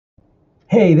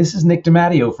Hey, this is Nick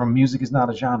DiMatteo from Music is Not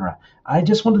a Genre. I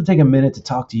just wanted to take a minute to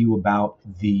talk to you about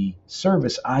the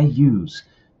service I use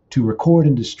to record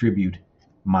and distribute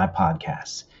my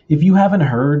podcasts. If you haven't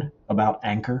heard about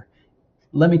Anchor,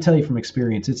 let me tell you from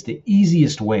experience, it's the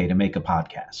easiest way to make a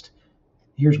podcast.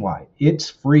 Here's why. It's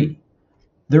free.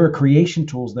 There are creation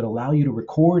tools that allow you to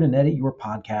record and edit your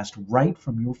podcast right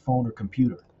from your phone or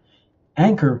computer.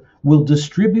 Anchor will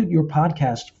distribute your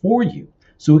podcast for you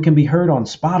so it can be heard on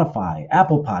Spotify,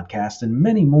 Apple Podcasts, and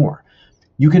many more.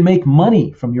 You can make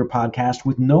money from your podcast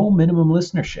with no minimum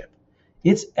listenership.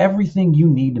 It's everything you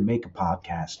need to make a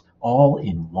podcast all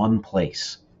in one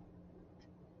place.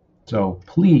 So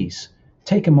please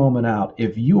take a moment out.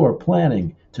 If you are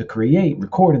planning to create,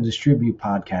 record, and distribute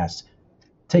podcasts,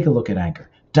 take a look at Anchor.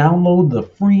 Download the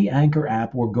free Anchor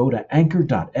app or go to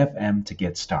anchor.fm to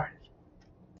get started.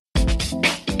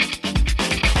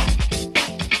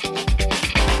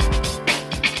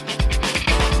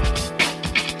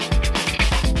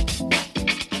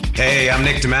 Hey, I'm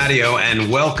Nick DiMatteo,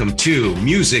 and welcome to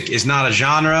Music is Not a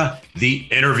Genre, the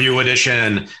interview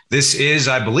edition. This is,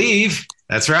 I believe,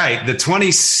 that's right, the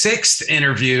 26th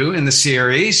interview in the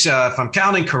series, if I'm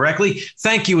counting correctly.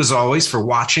 Thank you, as always, for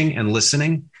watching and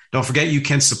listening. Don't forget you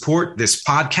can support this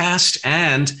podcast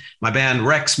and my band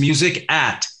Rex Music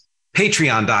at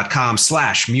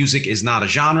patreon.com/music is not a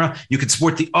genre. You can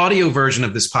support the audio version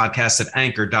of this podcast at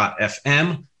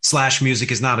anchor.fm/music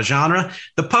is not a genre.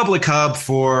 The public hub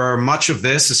for much of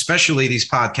this, especially these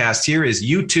podcasts here, is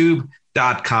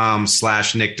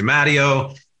youtube.com/Nick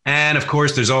DiMatteo. And of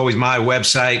course, there's always my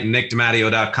website,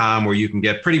 nickdimatteo.com, where you can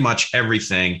get pretty much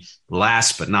everything.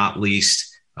 Last but not least,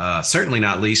 certainly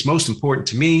not least, most important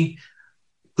to me,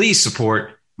 please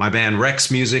support my band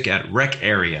Rex Music at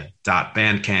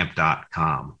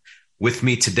recarea.bandcamp.com. With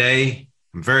me today,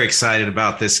 I'm very excited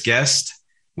about this guest.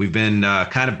 We've been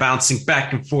kind of bouncing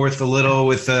back and forth a little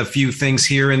with a few things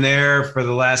here and there for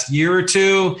the last year or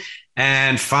two.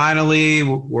 And finally,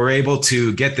 we're able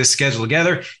to get this schedule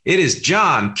together. It is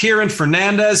Kiran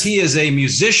Fernandes. He is a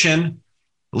musician,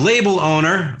 label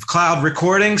owner of Cloud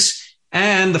Recordings,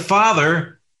 and the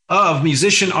father of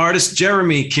musician artist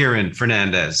Jeremy Kiran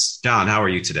Fernandes. John, how are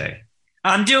you today?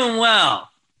 I'm doing well.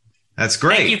 That's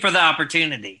great. Thank you for the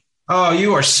opportunity. Oh,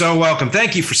 you are so welcome.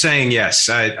 Thank you for saying yes.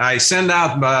 I send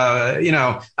out,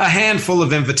 a handful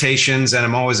of invitations, and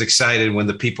I'm always excited when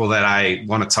the people that I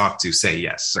want to talk to say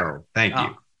yes. So thank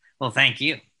you. Well, thank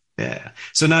you. Yeah.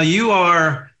 So now you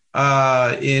are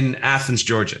in Athens,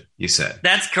 Georgia, you said.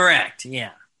 That's correct. Yeah.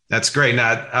 That's great.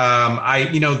 Now,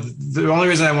 the only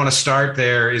reason I want to start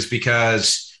there is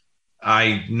because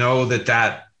I know that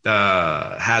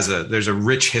there's a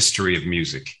rich history of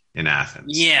music in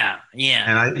Athens. Yeah.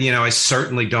 And I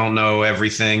certainly don't know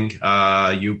everything.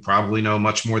 You probably know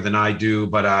much more than I do,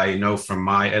 but I know from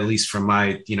my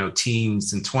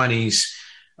teens and 20s,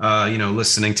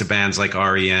 listening to bands like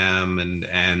REM and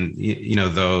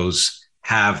those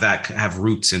have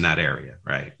roots in that area,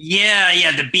 right?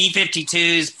 Yeah. The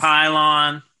B-52s,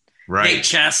 Pylon, right? Big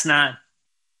Chestnut.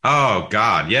 Oh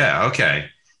God, yeah, okay.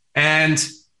 And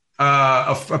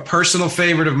a personal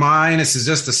favorite of mine. This is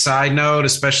just a side note,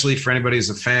 especially for anybody who's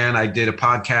a fan. I did a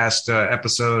podcast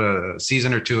episode a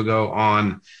season or two ago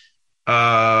on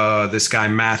this guy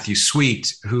Matthew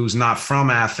Sweet, who's not from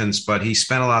Athens, but he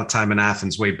spent a lot of time in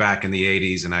Athens way back in the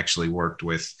 80s and actually worked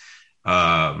with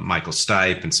Michael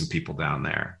Stipe and some people down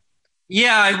there.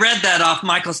 Yeah, I read that off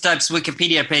Michael Stipe's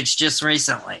Wikipedia page just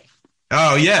recently.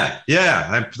 Oh, yeah.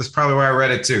 That's probably where I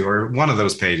read it too, or one of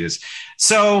those pages.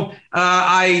 So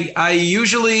I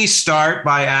usually start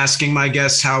by asking my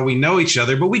guests how we know each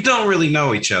other, but we don't really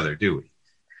know each other, do we?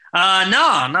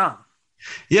 No.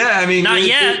 Yeah, I mean, not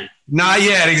yet. Not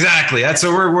yet, exactly. That's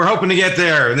what we're hoping to get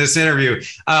there in this interview.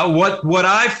 What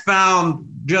I found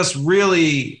just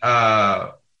really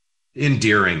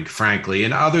endearing, frankly,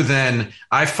 and other than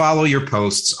I follow your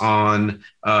posts on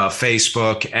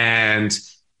Facebook, and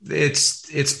it's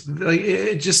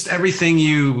just everything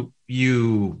you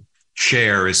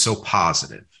share is so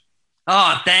positive.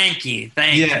 Oh, thank you.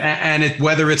 Yeah, and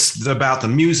whether it's about the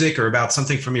music or about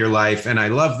something from your life, and I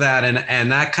love that,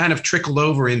 and that kind of trickled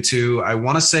over into, I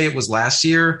want to say it was last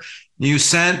year, you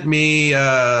sent me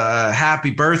a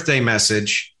happy birthday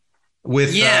message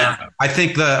with, I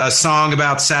think a song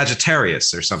about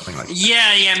Sagittarius or something like that.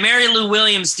 Yeah. Mary Lou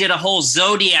Williams did a whole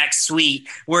Zodiac suite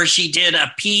where she did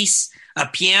a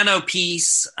piano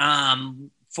piece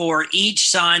for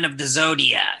each sign of the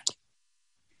Zodiac.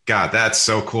 God, that's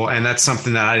so cool. And that's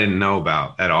something that I didn't know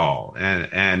about at all.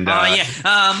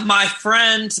 My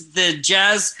friend, the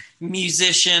jazz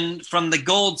musician from the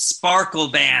Gold Sparkle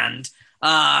Band,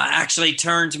 actually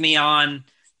turned me on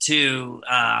to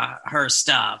her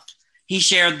stuff. He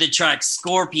shared the track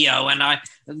Scorpio, and I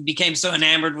became so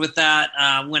enamored with that.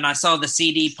 When I saw the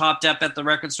CD popped up at the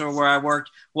record store where I worked,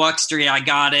 Walk Street, I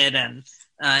got it and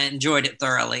enjoyed it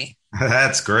thoroughly.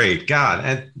 That's great. God,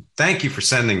 and thank you for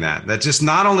sending that. That just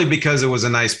not only because it was a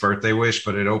nice birthday wish,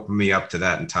 but it opened me up to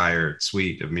that entire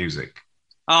suite of music.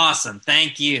 Awesome.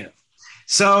 Thank you.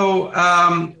 So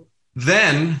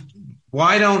then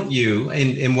why don't you,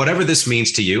 in whatever this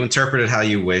means to you, interpret it how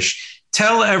you wish,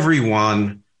 tell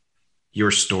everyone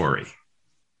your story?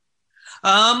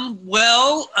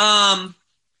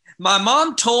 My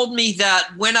mom told me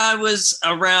that when I was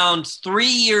around 3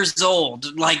 years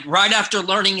old, like right after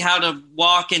learning how to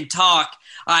walk and talk,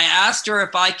 I asked her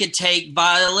if I could take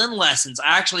violin lessons.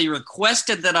 I actually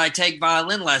requested that I take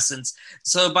violin lessons.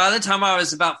 So by the time I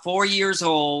was about 4 years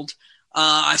old,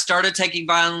 I started taking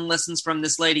violin lessons from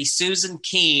this lady, Susan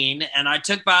Keene, and I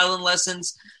took violin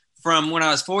lessons from when I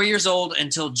was 4 years old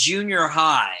until junior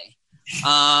high.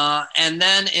 And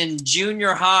then in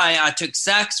junior high, I took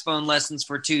saxophone lessons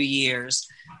for 2 years.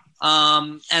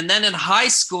 And then in high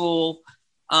school,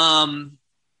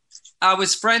 I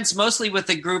was friends mostly with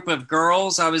a group of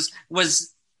girls. I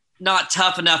was not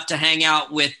tough enough to hang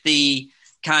out with the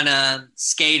kind of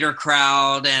skater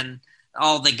crowd and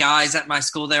all the guys at my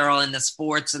school. They're all into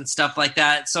sports and stuff like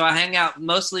that. So I hang out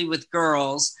mostly with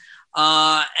girls.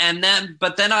 But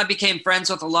then I became friends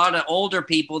with a lot of older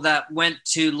people that went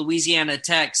to Louisiana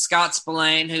Tech. Scott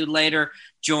Spillane, who later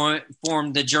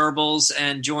formed the Gerbils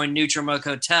and joined Neutral Milk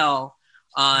Hotel,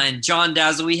 and John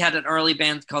Dazzle. We had an early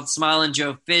band called Smile and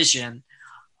Joe Fission.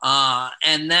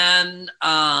 And then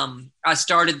I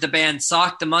started the band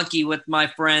Sock the Monkey with my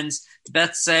friends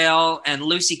Beth Sale and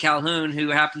Lucy Calhoun, who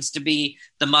happens to be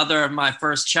the mother of my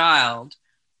first child.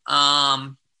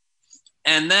 And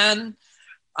then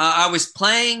I was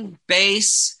playing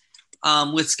bass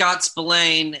with Scott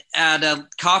Spillane at a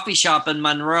coffee shop in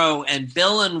Monroe, and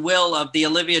Bill and Will of the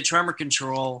Olivia Tremor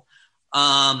Control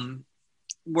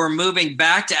were moving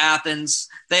back to Athens.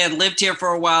 They had lived here for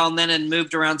a while and then had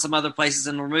moved around some other places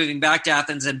and were moving back to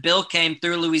Athens. And Bill came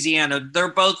through Louisiana. They're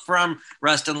both from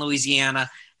Ruston, Louisiana.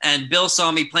 And Bill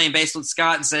saw me playing bass with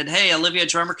Scott and said, "Hey, Olivia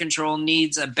Tremor Control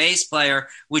needs a bass player.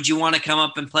 Would you want to come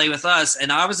up and play with us?"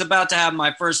 And I was about to have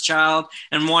my first child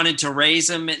and wanted to raise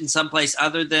him in someplace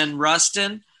other than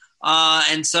Ruston.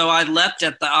 And so I leapt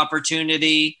at the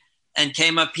opportunity and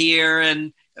came up here.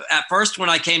 And at first, when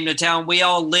I came to town, we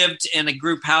all lived in a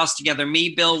group house together, me,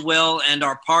 Bill, Will, and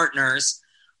our partners.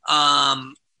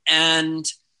 And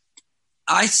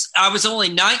I was only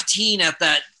 19 at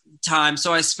that time.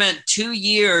 So I spent 2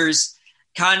 years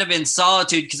kind of in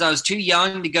solitude because I was too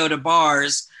young to go to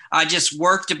bars. I just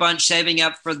worked a bunch saving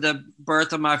up for the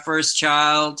birth of my first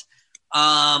child,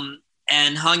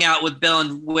 and hung out with Bill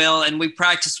and Will. And we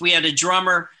practiced. We had a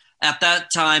drummer at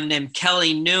that time named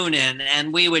Kelly Noonan,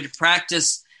 and we would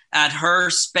practice at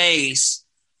her space.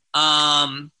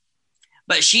 But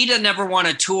she didn't ever want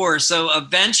to tour. So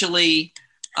eventually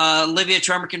Olivia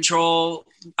Tremor Control,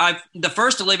 the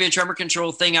first Olivia Tremor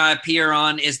Control thing I appear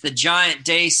on is the Giant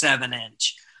Day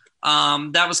 7-inch.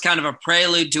 That was kind of a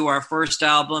prelude to our first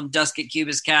album, Dusk at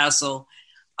Cuba's Castle.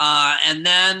 And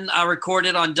then I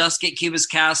recorded on Dusk at Cuba's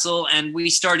Castle, and we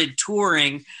started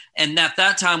touring. And at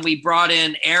that time, we brought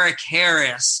in Eric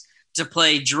Harris to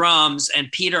play drums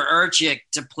and Peter Urchik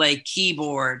to play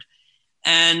keyboard.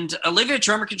 And Olivia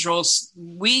Tremor Control,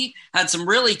 we had some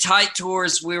really tight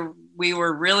tours. We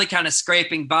were really kind of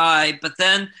scraping by, but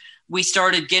then we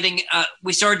started doing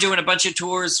a bunch of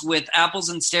tours with Apples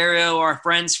in Stereo, our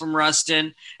friends from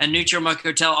Ruston, and Neutral Milk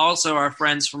Hotel, also our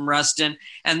friends from Ruston.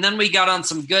 And then we got on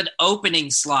some good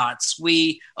opening slots.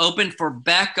 We opened for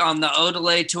Beck on the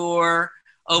Odelay tour,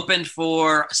 opened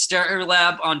for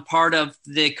Stereolab on part of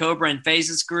the Cobra and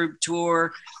Phases group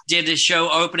tour, did a show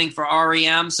opening for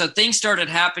REM. So things started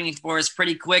happening for us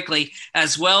pretty quickly,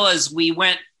 as well as we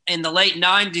went in the late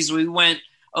 90s, we went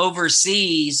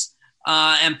overseas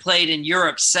and played in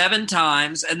Europe 7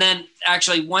 times. And then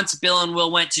actually once Bill and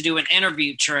Will went to do an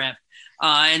interview trip.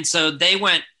 And so they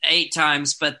went 8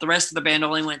 times, but the rest of the band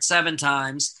only went 7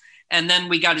 times. And then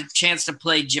we got a chance to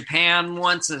play Japan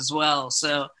once as well.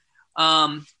 So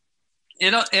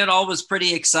it all was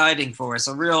pretty exciting for us,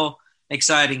 a real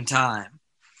exciting time.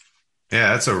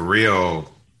 Yeah, that's a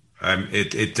real,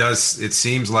 it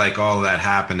seems like all that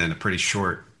happened in a pretty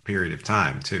short period of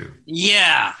time too.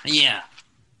 Yeah.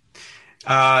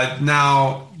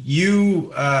 Now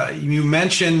you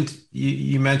mentioned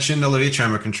Olivia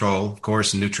Tremor Control, of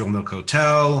course, Neutral Milk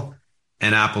Hotel,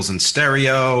 and Apples in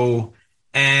Stereo,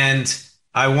 and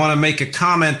I want to make a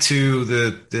comment to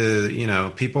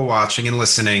the people watching and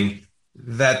listening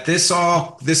that this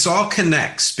all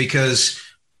connects because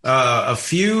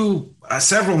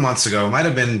several months ago, it might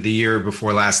have been the year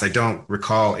before last, I don't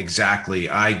recall exactly.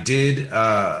 I did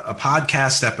a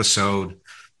podcast episode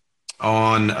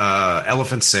on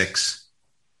Elephant Six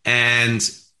and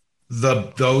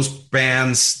those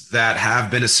bands that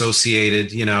have been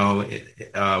associated,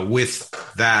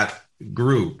 with that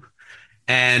group.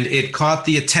 And it caught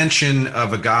the attention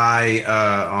of a guy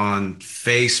on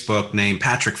Facebook named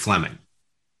Patrick Fleming.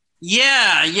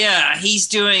 Yeah. He's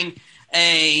doing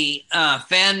a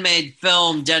fan-made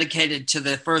film dedicated to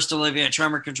the first Olivia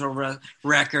Tremor Control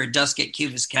record, Dusk at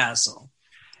Cuba's Castle.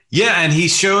 Yeah, and he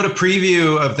showed a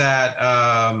preview of that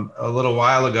a little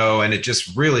while ago, and it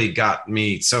just really got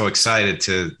me so excited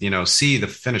to, see the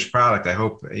finished product. I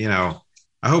hope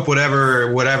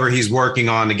whatever he's working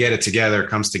on to get it together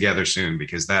comes together soon,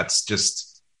 because that's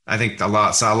just, I think a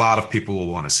lot of people will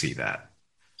want to see that.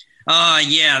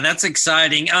 Yeah, that's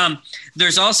exciting.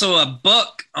 There's also a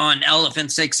book on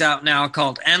Elephant Six out now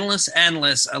called Endless,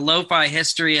 a lo-fi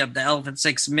history of the Elephant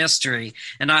Six mystery,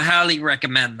 and I highly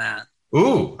recommend that.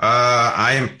 Ooh,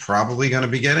 I am probably going to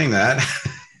be getting that.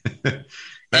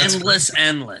 Endless.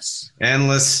 Excellent.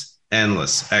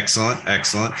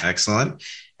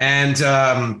 And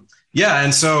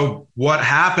and so what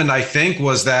happened, I think,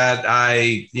 was that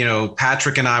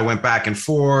Patrick and I went back and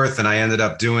forth, and I ended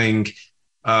up doing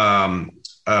a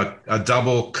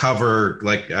double cover,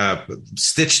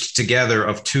 stitched together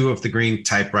of two of the green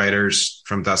typewriters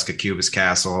from Dusk at Cuba's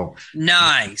Castle.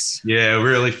 Nice. Yeah,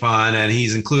 really fun. And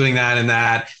he's including that in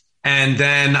that. And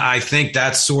then I think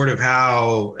that's sort of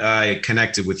how I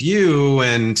connected with you.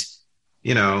 And,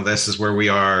 this is where we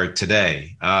are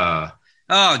today. Oh,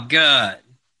 good.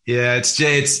 Yeah,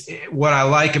 it's what I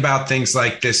like about things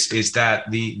like this is that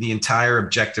the entire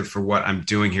objective for what I'm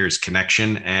doing here is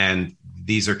connection. And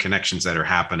these are connections that are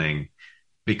happening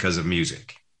because of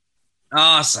music.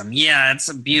 Awesome. Yeah, it's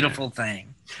a beautiful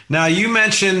thing. Now, you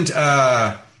mentioned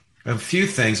a few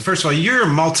things. First of all, you're a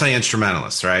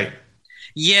multi-instrumentalist, right?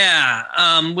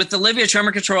 Yeah. With Olivia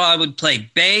Tremor Control, I would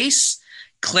play bass,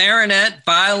 clarinet,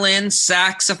 violin,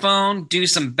 saxophone, do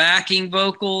some backing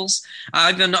vocals.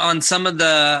 I've been on some of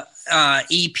the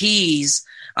EPs.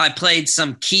 I played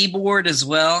some keyboard as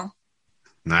well.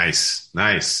 Nice.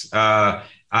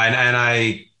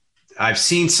 I've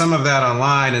seen some of that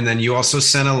online, and then you also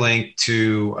sent a link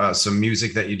to some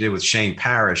music that you did with Shane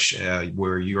Parrish,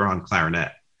 where you're on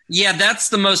clarinet. Yeah, that's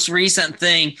the most recent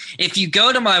thing. If you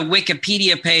go to my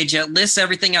Wikipedia page, it lists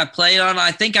everything I played on.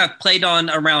 I think I've played on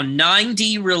around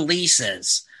 90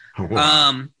 releases.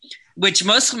 Wow. Which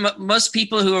most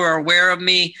people who are aware of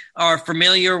me are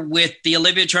familiar with the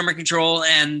Olivia Tremor Control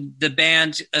and the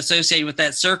band associated with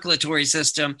that circulatory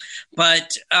system.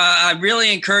 But I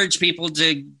really encourage people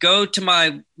to go to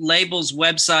my label's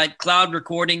website, Cloud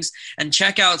Recordings, and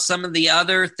check out some of the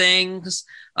other things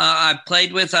I've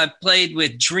played with. I've played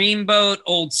with Dreamboat,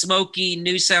 Old Smoky,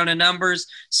 New Sound and Numbers,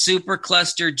 Super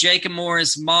Cluster, Jacob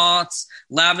Morris, Moths,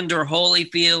 Lavender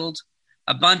Holyfield,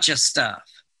 a bunch of stuff.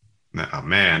 Oh,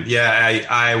 man. Yeah,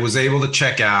 I was able to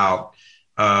check out,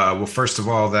 first of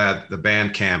all, that the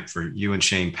Bandcamp for you and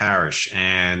Shane Parrish,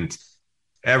 and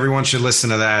everyone should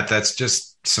listen to that. That's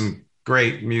just some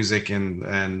great music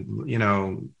and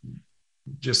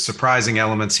just surprising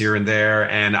elements here and there.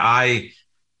 And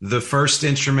the first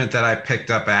instrument that I picked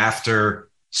up after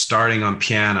starting on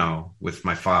piano with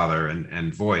my father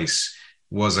and voice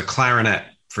was a clarinet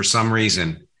for some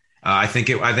reason. I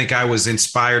think I was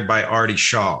inspired by Artie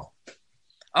Shaw.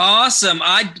 Awesome.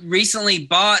 I recently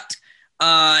bought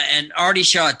an Artie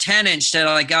Shaw 10-inch that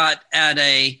I got at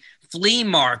a flea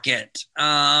market.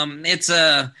 It's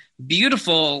a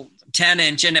beautiful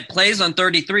 10-inch, and it plays on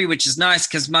 33, which is nice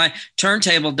because my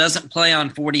turntable doesn't play on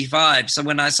 45. So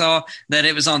when I saw that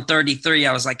it was on 33,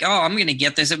 I was like, oh, I'm going to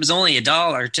get this. It was only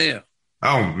 $1 too.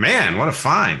 Oh, man, what a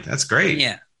find. That's great.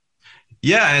 Yeah.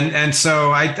 Yeah, and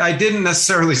so I didn't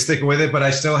necessarily stick with it, but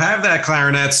I still have that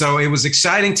clarinet. So it was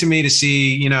exciting to me to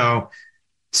see,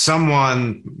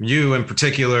 someone, you in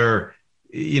particular,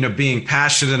 being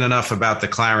passionate enough about the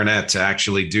clarinet to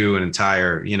actually do an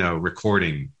entire,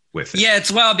 recording with it. Yeah, it's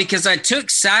wild because I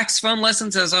took saxophone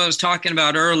lessons, as I was talking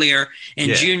about earlier,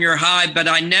 in junior high, but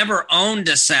I never owned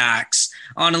a sax.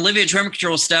 On Olivia Tremor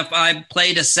Control stuff, I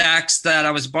played a sax that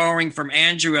I was borrowing from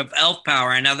Andrew of Elf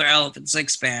Power, another Elephant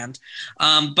Six band.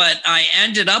 But I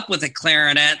ended up with a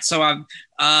clarinet, so I've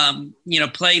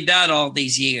played that all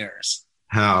these years.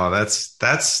 Oh,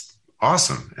 that's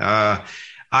awesome.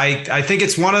 I think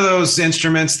it's one of those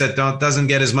instruments that doesn't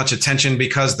get as much attention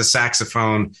because the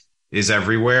saxophone is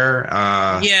everywhere.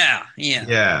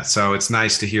 Yeah. So it's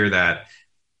nice to hear that.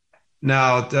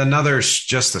 Now, another,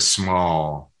 just a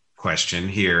small question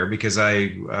here, because I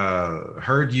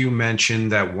heard you mention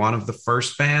that one of the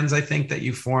first bands I think that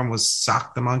you formed was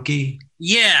Sock the Monkey.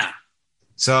 Yeah.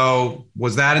 So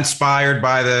was that inspired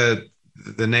by the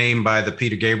name, by the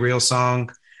Peter Gabriel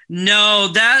song? No,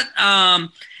 that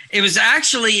it was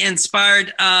actually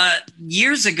inspired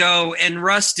years ago in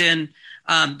Ruston.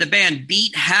 The band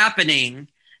Beat Happening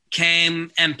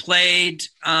came and played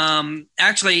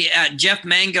actually at Jeff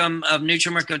Mangum of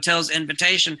Nutrimilk Hotel's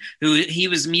invitation, he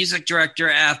was music director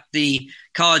at the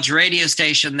college radio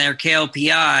station there,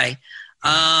 KLPI.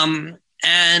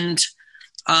 And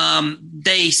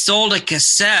they sold a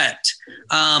cassette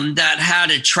that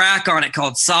had a track on it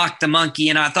called Sock the Monkey,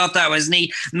 and I thought that was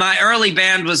neat. My early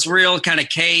band was real kind of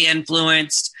K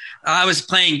influenced. I was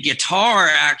playing guitar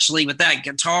actually with that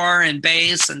guitar and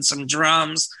bass and some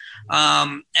drums.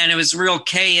 And it was real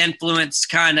K influenced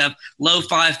kind of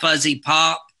lo-fi fuzzy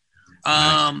pop.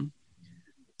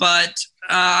 But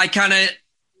I kind of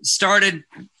started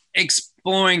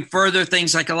exploring further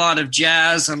things like a lot of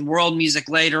jazz and world music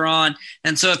later on.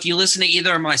 And so if you listen to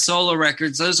either of my solo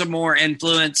records, those are more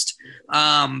influenced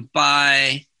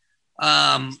by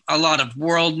a lot of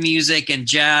world music and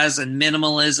jazz and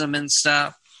minimalism and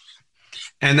stuff.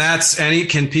 And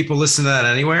can people listen to that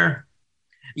anywhere?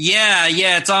 Yeah,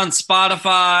 it's on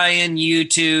Spotify and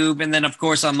YouTube, and then of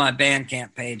course on my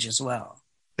Bandcamp page as well.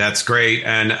 That's great,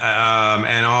 and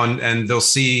they'll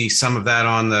see some of that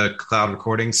on the Cloud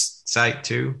Recordings site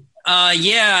too. My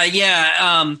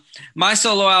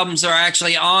solo albums are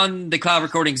actually on the Cloud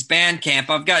Recordings Bandcamp.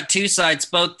 I've got two sites,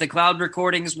 both the Cloud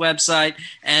Recordings website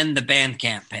and the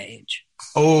Bandcamp page.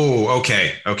 Oh,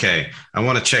 okay. I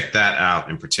want to check that out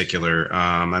in particular.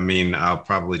 I'll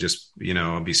probably just,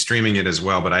 I'll be streaming it as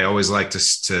well, but I always like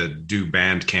to do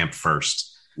Bandcamp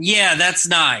first. Yeah, that's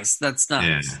nice.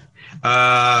 Yeah.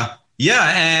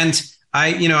 And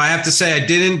I have to say I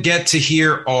didn't get to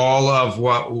hear all of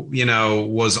what,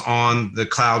 was on the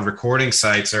Cloud Recording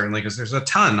site, certainly, because there's a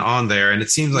ton on there, and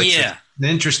it seems like an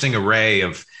interesting array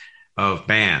of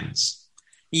bands.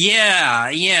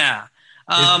 Yeah.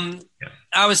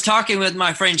 I was talking with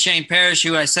my friend Shane Parrish,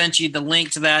 who I sent you the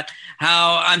link to that,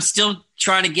 how I'm still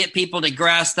trying to get people to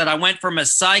grasp that I went from a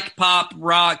psych pop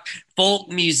rock folk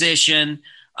musician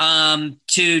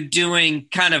to doing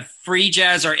kind of free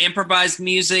jazz or improvised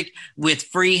music with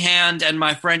Freehand and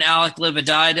my friend Alec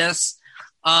Lividitis.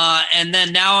 And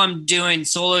then now I'm doing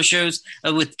solo shows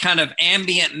with kind of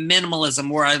ambient minimalism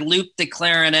where I loop the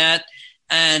clarinet,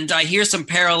 and I hear some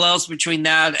parallels between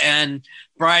that and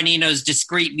Brian Eno's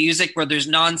discrete music where there's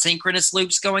non-synchronous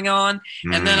loops going on.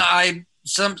 Mm-hmm. And then I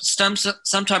sometimes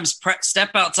step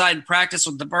outside and practice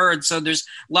with the birds. So there's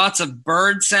lots of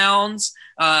bird sounds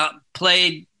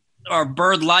played, or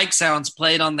bird-like sounds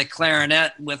played on the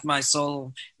clarinet with my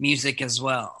solo music as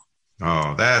well.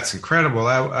 Oh, that's incredible.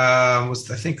 I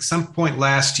think some point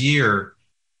last year,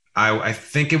 I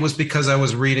think it was because I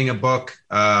was reading a book.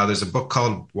 There's a book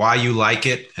called Why You Like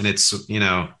It. And it's,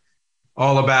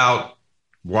 all about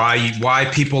why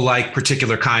people like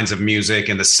particular kinds of music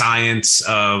and the science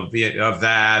of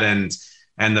that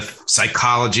and the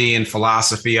psychology and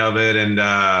philosophy of it. And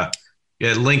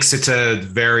it links it to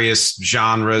various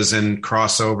genres and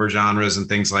crossover genres and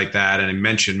things like that. And it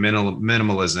mentioned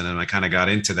minimalism, and I kind of got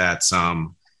into that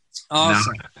some.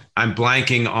 Awesome. Now, I'm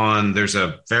blanking on, there's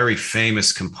a very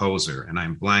famous composer, and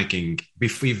I'm blanking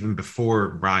even before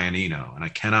Brian Eno, and I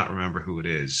cannot remember who it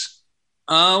is.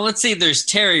 Let's see. There's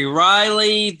Terry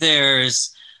Riley.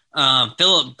 There's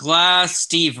Philip Glass,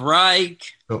 Steve Reich.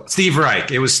 Steve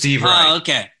Reich. It was Steve Reich. Oh,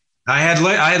 okay. I had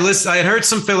heard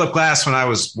some Philip Glass when I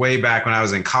was way back when I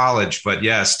was in college, but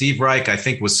yeah, Steve Reich I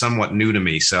think was somewhat new to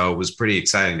me, so it was pretty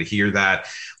exciting to hear that.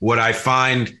 What I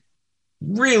find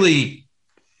really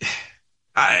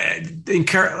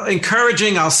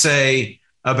encouraging, I'll say,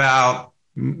 about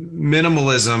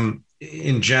minimalism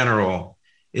in general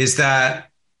is that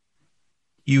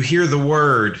you hear the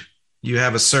word, you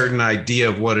have a certain idea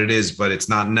of what it is, but it's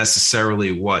not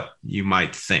necessarily what you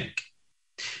might think.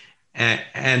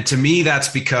 And to me, that's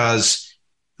because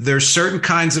there's certain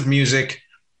kinds of music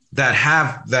that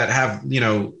have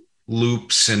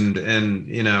loops and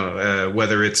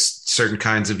whether it's certain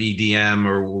kinds of EDM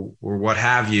or what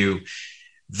have you,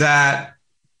 that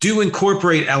do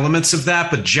incorporate elements of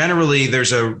that, but generally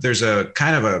there's a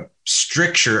kind of a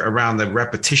stricture around the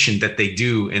repetition that they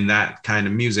do in that kind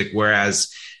of music.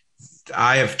 Whereas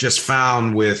I have just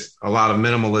found with a lot of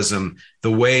minimalism,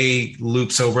 the way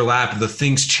loops overlap, the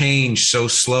things change so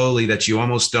slowly that you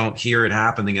almost don't hear it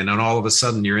happening. And then all of a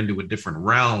sudden you're into a different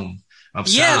realm of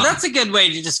sound. Yeah, that's a good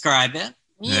way to describe it.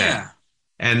 Yeah.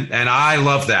 And I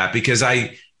love that because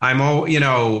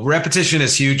repetition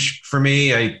is huge for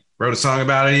me. I wrote a song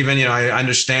about it even, I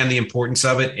understand the importance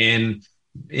of it in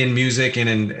music and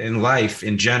in life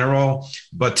in general.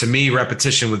 But to me,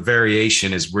 repetition with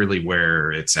variation is really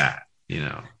where it's at,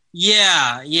 Yeah.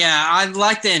 I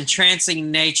like the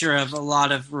entrancing nature of a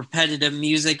lot of repetitive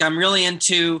music. I'm really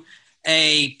into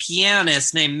a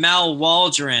pianist named Mal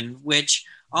Waldron, which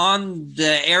on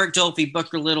the Eric Dolphy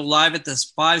Booker Little Live at the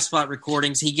 5-Spot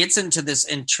recordings, he gets into this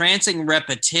entrancing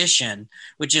repetition,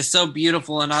 which is so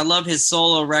beautiful. And I love his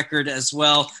solo record as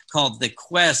well called The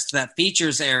Quest that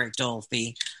features Eric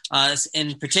Dolphy,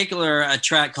 in particular a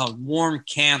track called Warm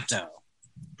Canto.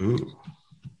 Ooh.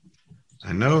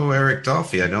 I know Eric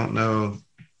Dolphy. I don't know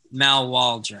Mal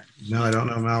Waldron. No, I don't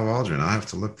know Mal Waldron. I'll have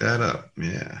to look that up.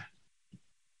 Yeah.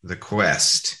 The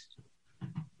Quest.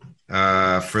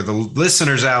 For the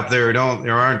listeners out there who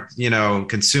aren't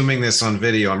consuming this on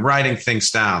video, I'm writing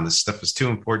things down. This stuff is too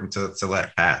important to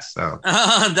let pass. So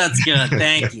that's good.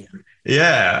 Thank you.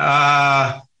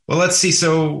 Yeah. Well, let's see.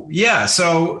 So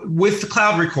with the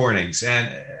cloud recordings,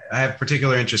 and I have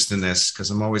particular interest in this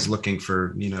because I'm always looking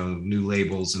for, new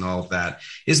labels and all of that.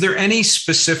 Is there any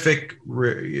specific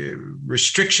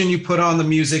restriction you put on the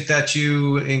music that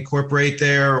you incorporate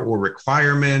there, or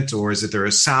requirement, or is there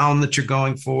a sound that you're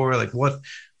going for? Like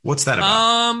what's that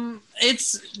about?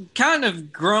 It's kind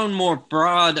of grown more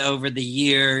broad over the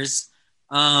years.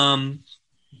 What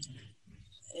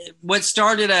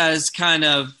started as kind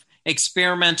of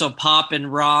experimental pop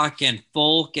and rock and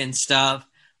folk and stuff,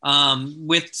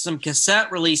 with some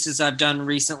cassette releases I've done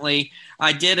recently.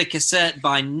 I did a cassette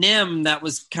by Nim that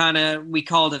was we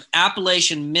called it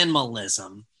Appalachian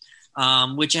Minimalism,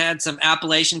 which had some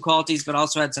Appalachian qualities, but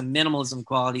also had some minimalism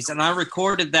qualities. And I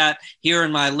recorded that here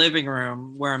in my living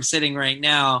room where I'm sitting right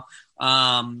now,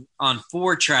 on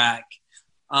 4-track.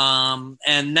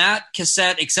 And that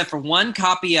cassette, except for one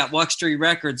copy at Wuxtree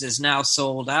Records, is now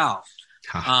sold out.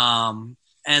 And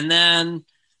then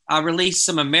I released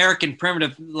some American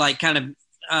Primitive, like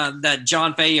that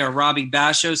John Fahey or Robbie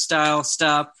Basho style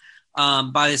stuff,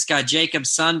 by this guy, Jacob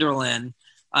Sunderland.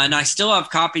 And I still have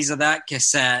copies of that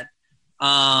cassette.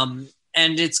 And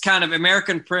it's kind of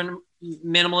American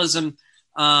minimalism.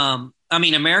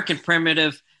 American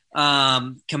Primitive,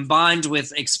 combined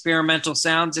with experimental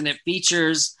sounds. And it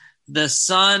features the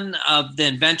son of the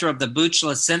inventor of the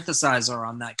Buchla synthesizer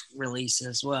on that release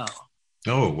as well.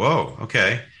 Oh, whoa.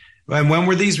 Okay. And when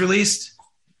were these released?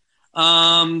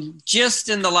 Just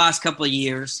in the last couple of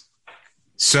years.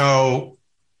 So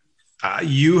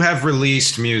you have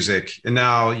released music, and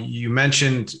now you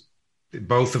mentioned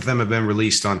both of them have been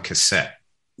released on cassette.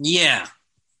 Yeah.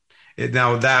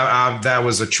 Now that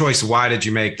was a choice. Why did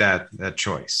you make that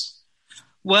choice?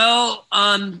 Well,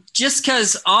 just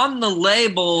because on the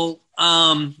label,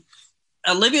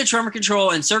 Olivia Tremor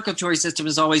Control and Circulatory System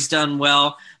has always done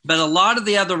well, but a lot of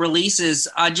the other releases,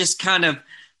 I just kind of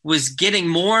was getting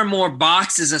more and more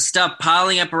boxes of stuff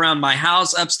piling up around my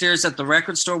house, upstairs at the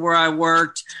record store where I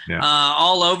worked,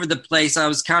 all over the place. I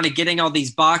was kind of getting all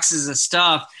these boxes of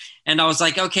stuff, and I was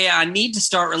like, okay, I need to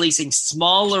start releasing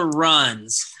smaller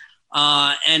runs,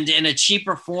 and in a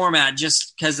cheaper format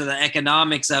just because of the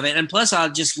economics of it. And plus, I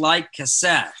just like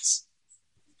cassettes.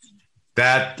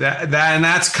 That and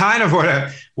that's kind of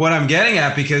what I'm getting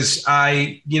at, because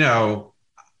I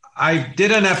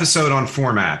did an episode on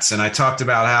formats, and I talked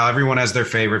about how everyone has their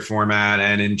favorite format,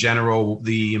 and in general,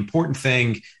 the important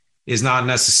thing is not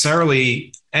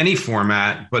necessarily any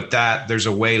format, but that there's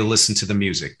a way to listen to the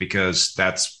music, because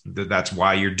that's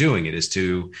why you're doing it, is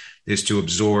to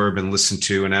absorb and listen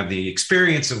to and have the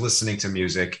experience of listening to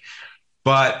music.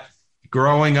 But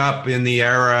growing up in the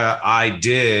era I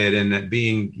did, and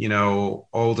being,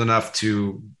 old enough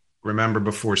to remember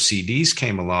before CDs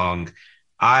came along,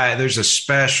 there's a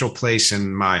special place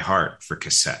in my heart for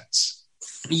cassettes.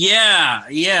 Yeah.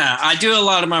 I do a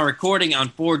lot of my recording on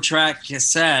 4-track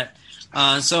cassette.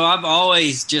 So I've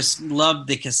always just loved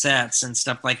the cassettes and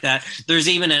stuff like that. There's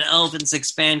even an Elephant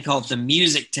Six band called the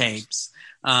Music Tapes,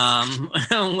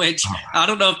 which I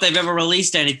don't know if they've ever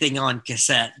released anything on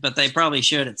cassette, but they probably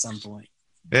should at some point.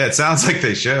 Yeah, it sounds like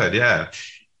they should. Yeah.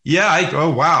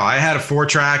 I had a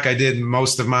 4-track. I did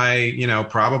most of my,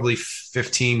 probably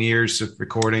 15 years of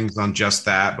recordings on just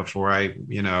that before I,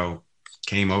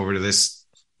 came over to this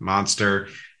monster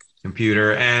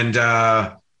computer. And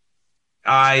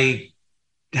I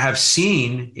have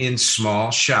seen in small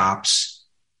shops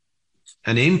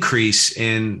an increase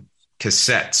in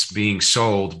cassettes being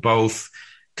sold, both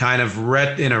kind of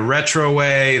in a retro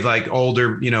way, like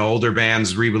older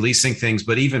bands re-releasing things,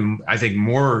 but even I think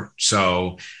more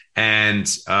so and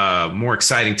more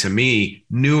exciting to me,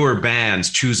 newer bands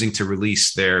choosing to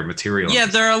release their material. Yeah,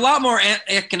 they're a lot more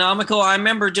economical. I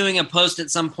remember doing a post at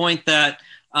some point that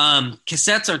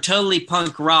cassettes are totally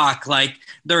punk rock. Like,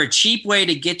 they're a cheap way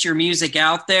to get your music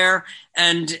out there,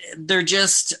 and they're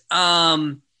just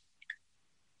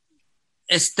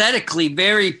aesthetically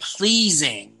very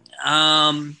pleasing.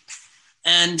 And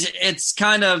it's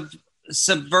kind of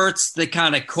subverts the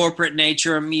kind of corporate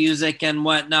nature of music and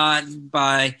whatnot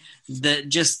by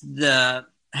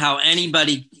how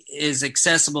anybody is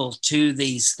accessible to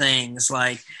these things.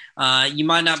 Like, you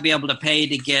might not be able to pay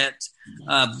to get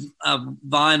a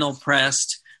vinyl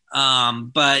pressed,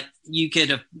 but you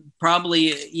could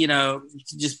probably,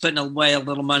 just putting away a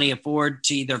little money, afford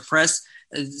to either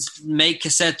make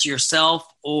cassettes yourself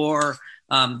or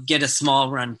get a small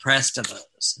run pressed of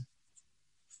those.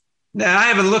 Now, I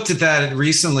haven't looked at that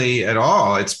recently at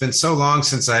all. It's been so long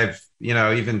since I've,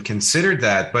 even considered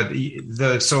that. But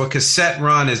so a cassette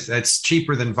run it's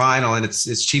cheaper than vinyl, and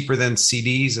it's cheaper than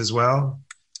CDs as well.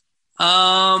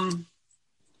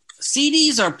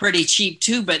 CDs are pretty cheap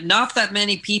too, but not that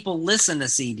many people listen to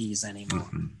CDs anymore.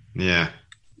 Mm-hmm. Yeah,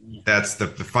 that's the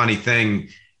funny thing,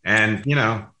 and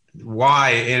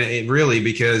why? And it really,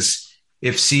 because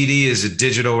if CD is a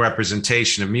digital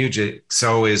representation of music,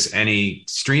 so is any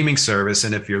streaming service.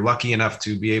 And if you're lucky enough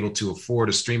to be able to afford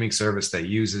a streaming service that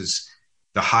uses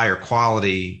the higher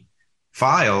quality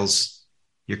files,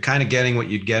 you're kind of getting what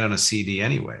you'd get on a CD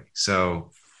anyway.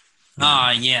 So,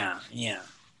 yeah.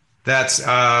 That's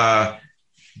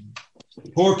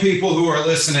poor people who are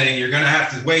listening. You're going to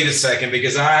have to wait a second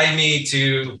because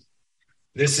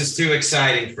this is too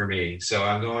exciting for me. So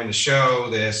I'm going to show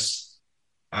this.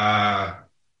 Because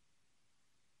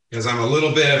I'm a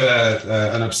little bit of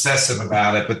an obsessive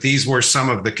about it, but these were some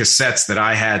of the cassettes that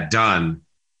I had done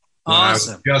when I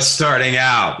was just starting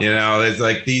out. It's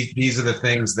like these are the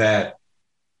things that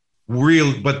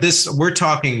but we're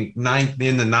talking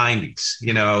in the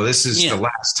 90s. This is the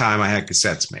last time I had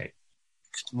cassettes made.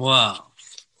 Wow.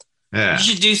 Yeah. You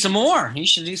should do some more.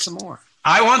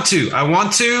 I want to. I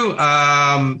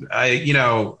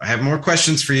have more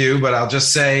questions for you, but I'll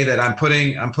just say that I'm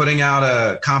putting out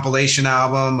a compilation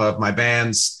album of my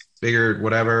band's bigger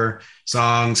whatever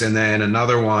songs, and then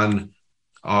another one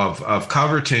of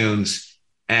cover tunes.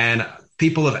 And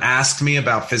people have asked me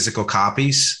about physical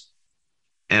copies,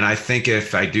 and I think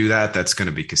if I do that, that's going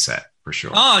to be cassette for sure.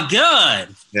 Oh,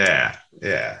 good. Yeah.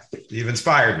 You've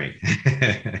inspired me.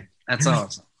 That's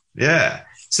awesome. Yeah.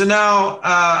 So now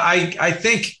I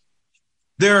think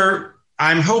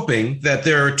I'm hoping that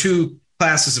there are two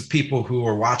classes of people who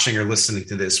are watching or listening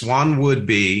to this. One would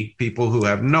be people who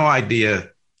have no idea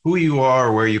who you are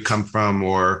or where you come from,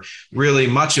 or really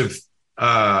much of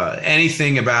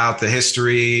anything about the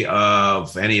history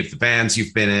of any of the bands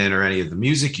you've been in or any of the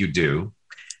music you do.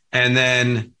 And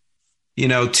then,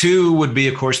 two would be,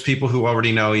 of course, people who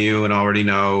already know you and already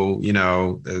know,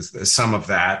 some of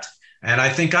that. And I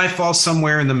think I fall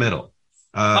somewhere in the middle.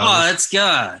 That's good.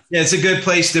 Yeah, it's a good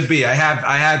place to be. I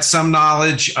had some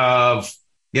knowledge of,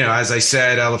 as I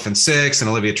said, Elephant Six and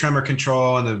Olivia Tremor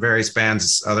Control and the various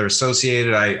bands other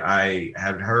associated. I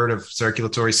had heard of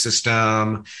Circulatory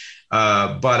System,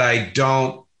 but I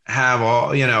don't have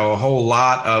a whole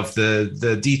lot of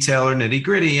the detail or nitty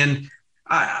gritty. And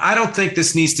I don't think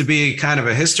this needs to be kind of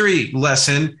a history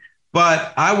lesson,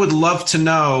 but I would love to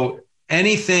know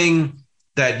anything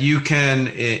that you can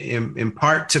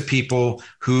impart to people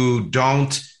who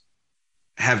don't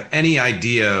have any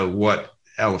idea what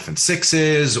Elephant Six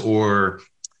is or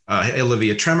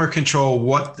Olivia Tremor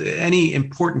Control, any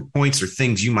important points or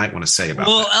things you might want to say about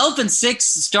that. Elephant Six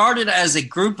started as a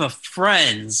group of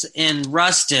friends in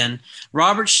Ruston.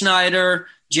 Robert Schneider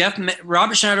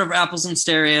of Apples and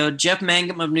Stereo, Jeff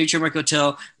Mangum of New Turmeric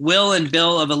Hotel, Will and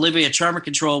Bill of Olivia Tremor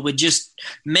Control would just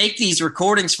make these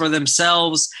recordings for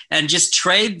themselves and just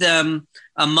trade them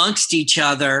amongst each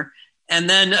other. And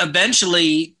then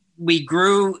eventually we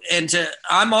grew into,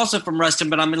 I'm also from Ruston,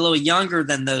 but I'm a little younger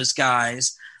than those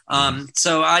guys.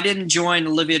 So I didn't join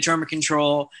Olivia Tremor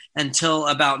Control until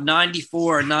about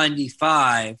 94 or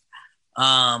 95.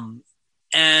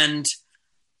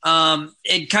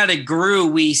 It kind of grew.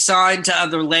 We signed to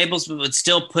other labels, but would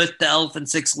still put the Elephant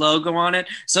Six logo on it.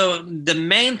 So the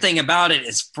main thing about it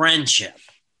is friendship.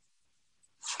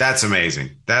 That's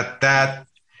amazing. That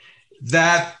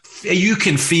you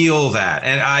can feel that.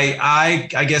 And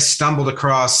I guess stumbled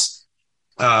across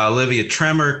Olivia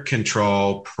Tremor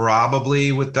Control,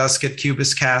 probably with Dusk at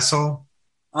Cubist Castle.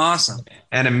 Awesome.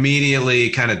 And immediately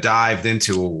kind of dived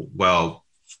into, well,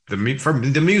 the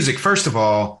music, first of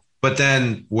all, but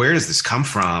then where does this come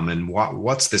from? And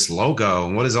what's this logo?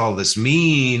 And what does all this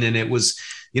mean? And it was,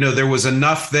 there was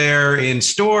enough there in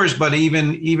stores, but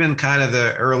even kind of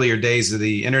the earlier days of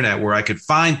the internet where I could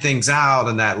find things out.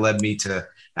 And that led me to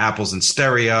Apples and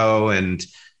Stereo and,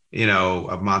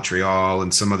 of Montreal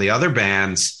and some of the other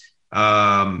bands.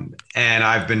 And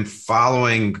I've been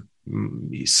following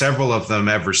several of them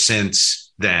ever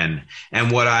since then.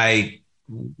 And what I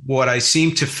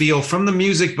seem to feel from the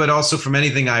music, but also from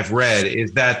anything I've read,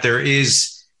 is that there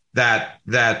is that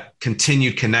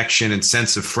continued connection and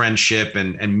sense of friendship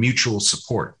and mutual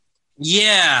support.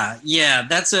 Yeah,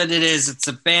 that's what it is. It's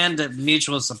a band of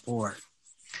mutual support.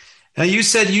 Now, you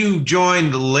said you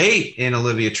joined late in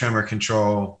Olivia Tremor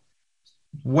Control.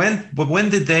 When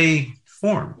did they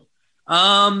form?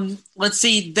 Let's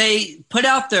see. They put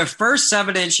out their first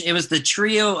 7-inch. It was the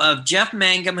trio of Jeff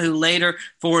Mangum, who later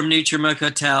formed New Trimuc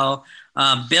Hotel,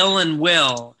 Bill and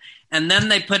Will. And then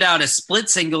they put out a split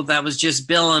single that was just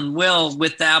Bill and Will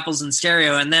with the Apples and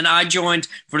Stereo. And then I joined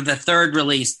for the third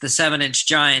release, the 7-inch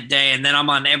Giant Day. And then I'm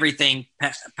on everything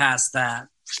past that.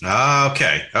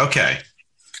 Okay.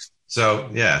 So,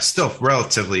 yeah, still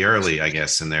relatively early, I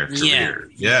guess, in their career.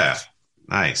 Yeah.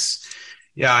 Nice.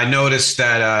 Yeah, I noticed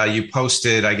that you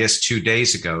posted, I guess, 2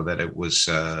 days ago that it was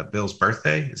Bill's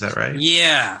birthday. Is that right?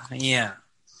 Yeah.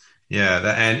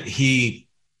 And he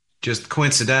just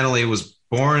coincidentally was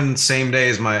born the same day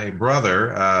as my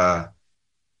brother,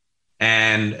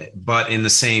 but in the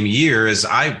same year as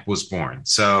I was born.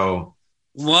 So,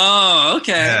 whoa,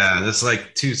 okay. Yeah, there's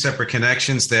like two separate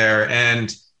connections there.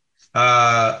 And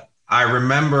I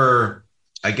remember,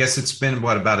 I guess it's been,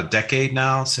 about a decade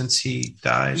now since he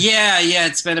died? Yeah,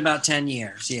 it's been about 10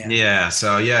 years, yeah. Yeah,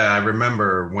 so I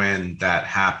remember when that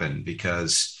happened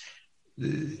because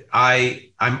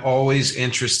I'm always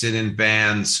interested in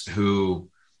bands who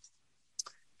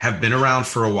have been around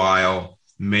for a while,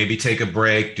 maybe take a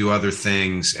break, do other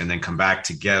things, and then come back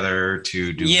together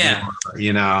to do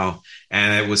more,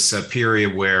 and it was a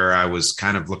period where I was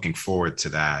kind of looking forward to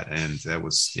that. And that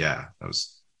was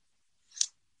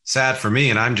sad for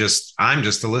me, and I'm just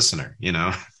a listener,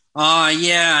 yeah.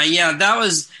 That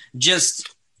was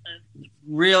just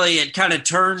really, it kind of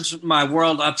turned my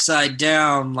world upside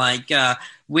down. Like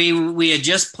we had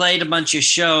just played a bunch of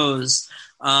shows,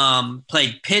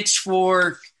 played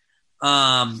Pitchfork,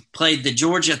 played the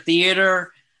Georgia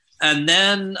Theater, and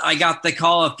then I got the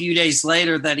call a few days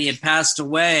later that he had passed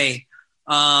away.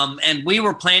 And we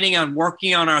were planning on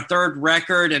working on our third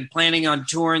record and planning on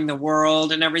touring the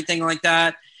world and everything like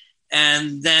that.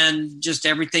 And then just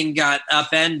everything got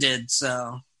upended.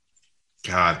 So,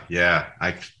 God, yeah,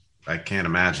 I can't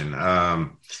imagine.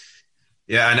 And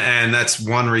that's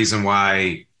one reason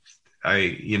why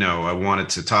I wanted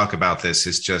to talk about this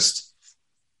is just,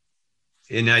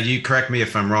 you correct me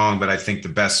if I'm wrong, but I think the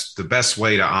best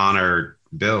way to honor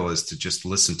Bill is to just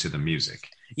listen to the music.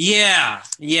 Yeah,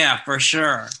 for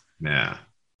sure. Yeah.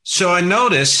 So I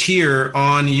notice here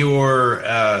on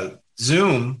your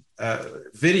Zoom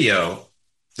video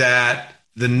that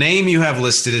the name you have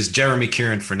listed is Jeremy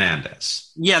Kiran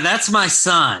Fernandes. Yeah, that's my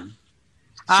son.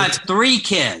 I have 3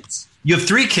 kids. You have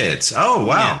 3 kids? Oh,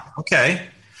 wow. Yeah. Okay.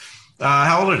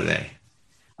 How old are they?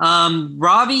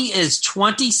 Robbie is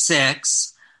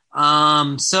 26.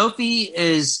 Sophie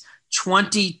is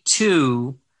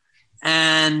 22.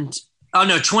 And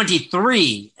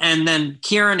 23. And then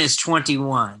Kiran is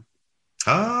 21.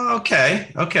 Oh,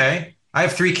 okay. I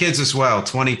have 3 kids as well,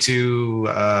 22,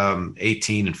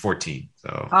 18, and 14.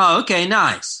 So. Oh, okay,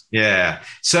 nice. Yeah.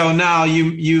 So now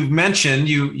you've mentioned,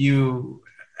 you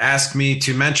asked me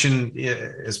to mention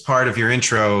as part of your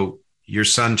intro, your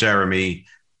son, Jeremy.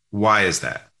 Why is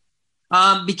that?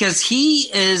 Because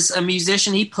he is a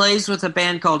musician. He plays with a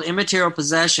band called Immaterial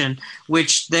Possession,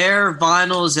 which their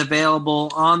vinyl is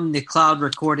available on the Cloud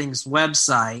Recordings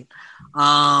website.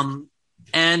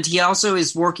 And he also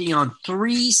is working on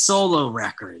 3 solo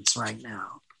records right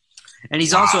now. And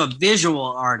he's also a visual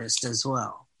artist as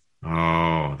well.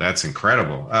 Oh, that's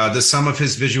incredible. Does some of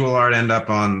his visual art end up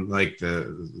on like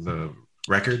the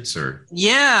records or?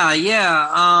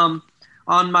 Yeah.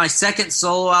 On my second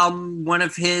solo album, one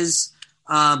of his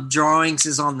drawings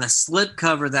is on the slip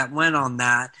cover that went on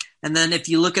that. And then if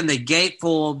you look in the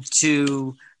gatefold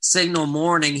to Signal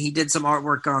Morning, he did some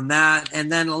artwork on that.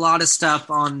 And then a lot of stuff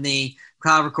on the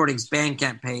Cloud Recordings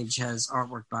Bandcamp page has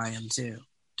artwork by him too.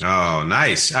 Oh,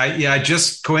 nice. I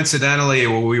just coincidentally,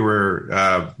 while we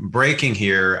were breaking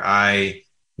here, I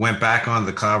went back on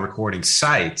the cloud recording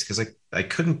site because I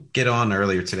couldn't get on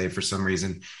earlier today for some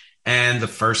reason. And the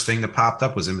first thing that popped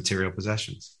up was Immaterial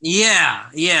Possessions.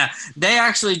 Yeah. They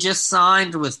actually just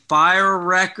signed with Fire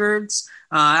Records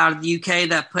out of the UK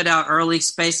that put out early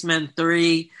Spaceman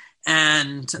 3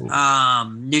 and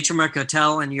Nutrimeric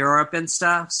Hotel in Europe and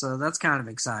stuff. So that's kind of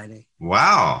exciting.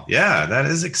 Wow. Yeah, that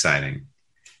is exciting.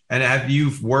 And have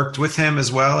you worked with him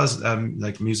as well as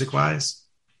like music wise?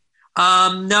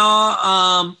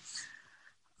 No.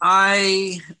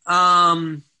 I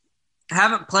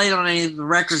haven't played on any of the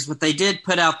records, but they did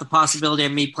put out the possibility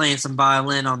of me playing some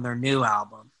violin on their new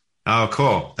album. Oh,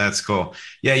 cool. That's cool.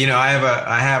 Yeah.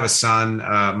 I have a son,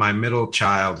 my middle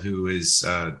child, who is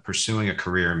pursuing a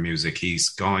career in music. He's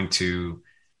going to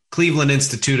Cleveland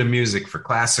Institute of Music for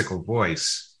classical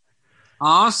voice.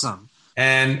 Awesome.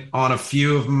 And on a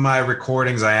few of my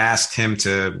recordings, I asked him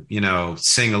to,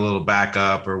 sing a little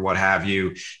backup or what have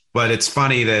you. But it's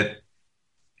funny that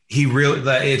he really,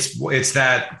 it's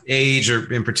that age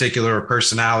or in particular a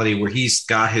personality where he's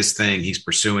got his thing, he's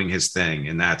pursuing his thing,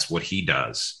 and that's what he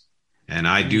does. And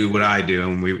I do what I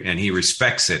do, and he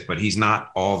respects it, but he's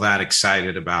not all that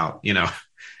excited about,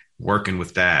 working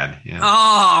with dad. Yeah.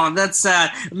 Oh, that's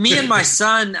sad. Me and my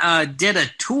son did a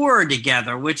tour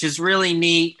together, which is really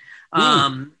neat.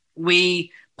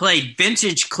 We played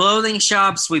vintage clothing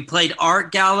shops. We played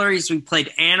art galleries. We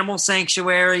played animal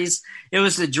sanctuaries. It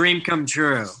was a dream come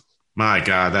true. My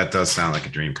God, that does sound like a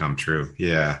dream come true.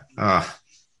 Yeah.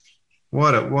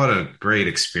 What a great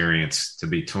experience to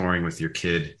be touring with your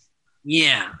kid.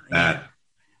 Yeah.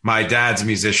 My dad's a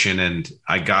musician, and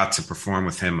I got to perform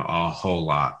with him a whole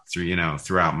lot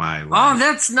throughout my life. Oh,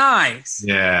 that's nice.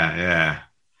 Yeah.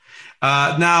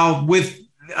 Now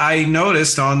I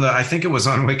noticed I think it was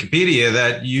on Wikipedia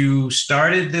that you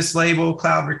started this label,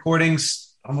 Cloud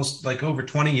Recordings, almost like over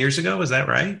 20 years ago. Is that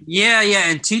right?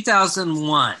 Yeah. In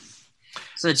 2001.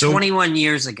 So 21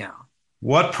 years ago.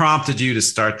 What prompted you to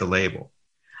start the label?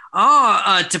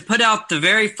 To put out the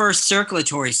very first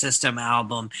circulatory system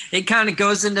album. It kind of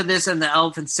goes into this in the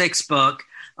Elephant Six book.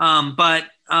 But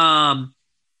Olivia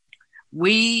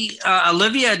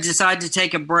decided to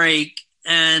take a break,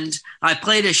 and I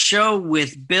played a show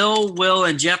with Bill, Will,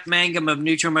 and Jeff Mangum of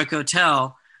Nutrimeric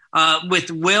Hotel, with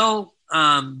Will,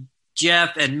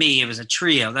 Jeff, and me. It was a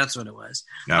trio. That's what it was.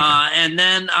 Okay. And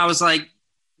then I was like,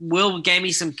 Will gave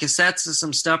me some cassettes of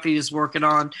some stuff he was working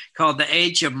on called The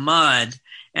Age of Mud.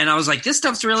 And I was like, this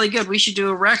stuff's really good. We should do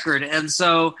a record. And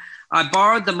so I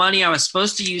borrowed the money I was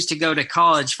supposed to use to go to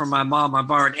college from my mom. I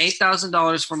borrowed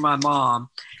 $8,000 from my mom,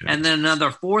 and then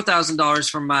another $4,000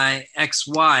 from my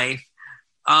ex-wife.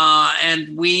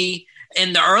 And we,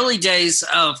 in the early days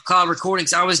of Cloud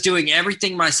Recordings, I was doing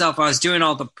everything myself. I was doing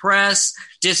all the press,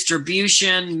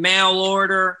 distribution, mail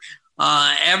order,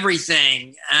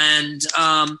 everything. And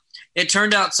it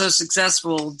turned out so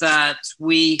successful that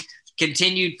we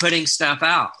continued putting stuff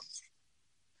out.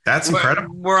 That's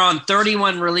incredible. We're on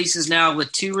 31 releases now,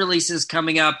 with 2 releases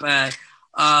coming up,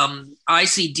 I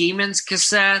See Demons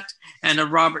cassette and a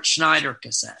Robert Schneider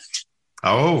cassette.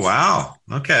 Oh, wow.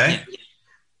 Okay. Yeah.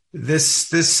 This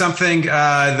something,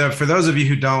 for those of you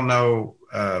who don't know,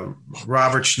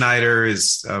 Robert Schneider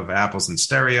is of Apples in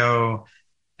Stereo.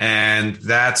 And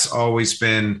that's always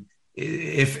been,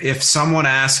 if someone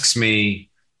asks me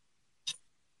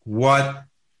what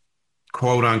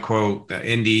quote unquote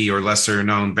indie or lesser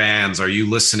known bands are you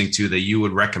listening to that you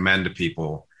would recommend to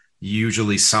people,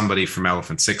 usually somebody from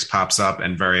Elephant Six pops up,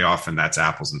 and very often that's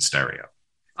Apples in Stereo.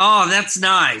 Oh, that's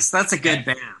nice. That's a good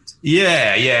band.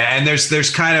 Yeah. And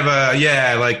there's kind of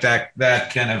like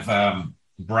that kind of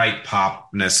bright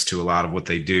popness to a lot of what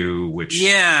they do, which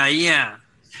yeah.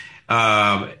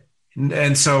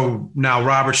 And so now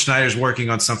Robert Schneider's working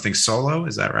on something solo.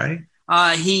 Is that right?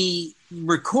 He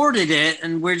recorded it,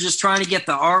 and we're just trying to get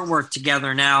the artwork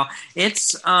together now.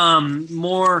 It's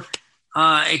more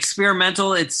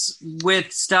experimental. It's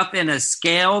with stuff in a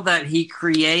scale that he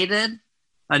created,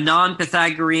 a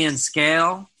non-Pythagorean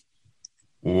scale.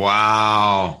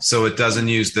 Wow. So it doesn't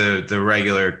use the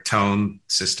regular tone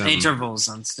system? Intervals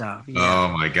and stuff. Yeah.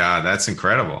 Oh my God. That's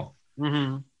incredible.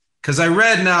 Mm-hmm. Because I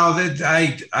read now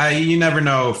that you never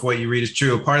know if what you read is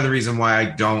true. Part of the reason why I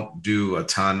don't do a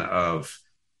ton of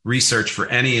research for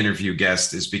any interview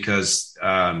guest is because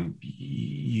I'd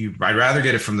rather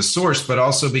get it from the source, but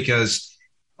also because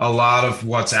a lot of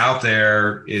what's out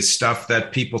there is stuff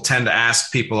that people tend to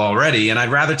ask people already. And I'd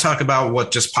rather talk about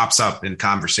what just pops up in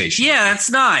conversation. Yeah,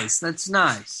 that's nice. That's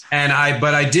nice.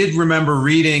 But I did remember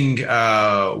reading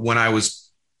when I was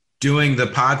doing the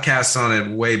podcast on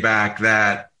it way back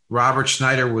that Robert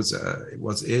Schneider was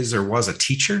a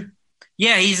teacher.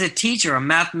 Yeah, he's a teacher, a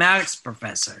mathematics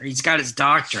professor. He's got his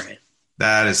doctorate.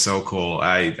 That is so cool.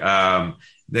 Is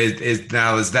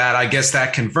that, I guess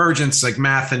that convergence, like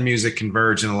math and music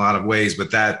converge in a lot of ways,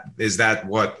 but is that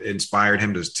what inspired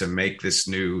him to make this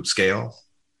new scale?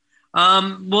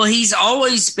 Well, he's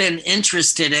always been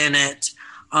interested in it.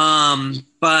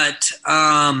 But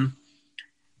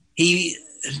he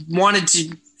wanted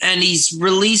to, and he's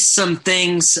released some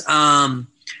things,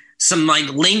 some like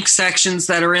link sections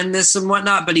that are in this and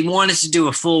whatnot, but he wanted to do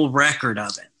a full record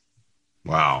of it.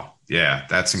 Wow. Yeah,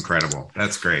 that's incredible.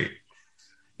 That's great.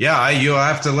 Yeah, you'll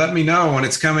have to let me know when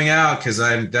it's coming out, because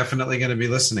I'm definitely going to be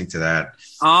listening to that.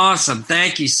 Awesome.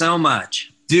 Thank you so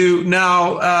much.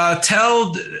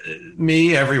 Tell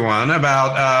me, everyone,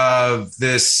 about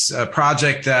this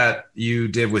project that you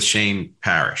did with Shane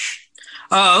Parrish.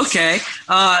 Oh, okay.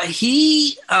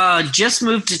 He just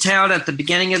moved to town at the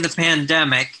beginning of the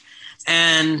pandemic,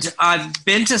 and I've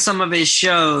been to some of his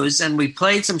shows, and we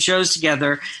played some shows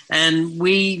together, and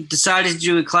we decided to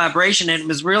do a collaboration, and it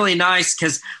was really nice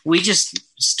because we just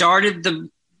started the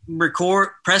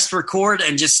pressed record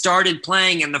and just started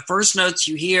playing, and the first notes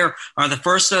you hear are the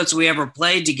first notes we ever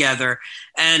played together.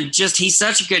 And just, he's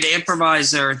such a good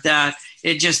improviser that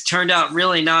it just turned out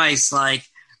really nice. Like,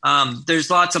 there's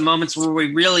lots of moments where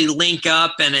we really link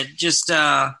up, and it just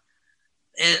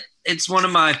it's one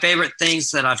of my favorite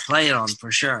things that I've played on,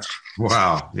 for sure.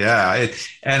 Wow. Yeah.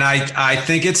 And I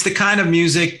think it's the kind of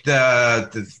music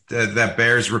that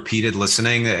bears repeated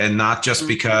listening, and not just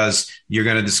because you're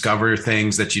going to discover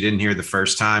things that you didn't hear the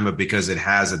first time, but because it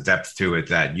has a depth to it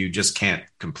that you just can't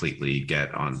completely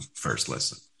get on first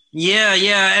listen. Yeah.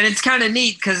 Yeah. And it's kind of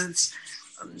neat because it's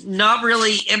not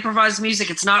really improvised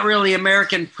music. It's not really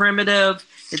American primitive.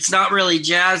 It's not really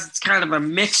jazz. It's kind of a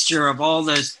mixture of all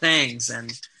those things.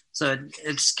 And so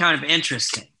it's kind of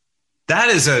interesting.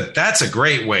 That's a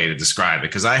great way to describe it,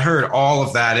 because I heard all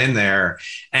of that in there.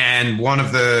 And one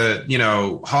of the,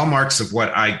 hallmarks of what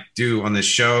I do on this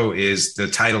show is the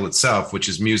title itself, which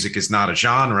is Music is Not a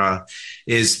Genre,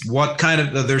 is what kind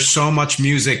of, there's so much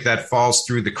music that falls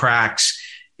through the cracks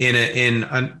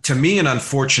to me, an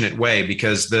unfortunate way,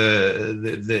 because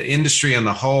the industry on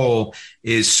the whole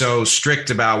is so strict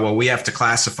about, well, we have to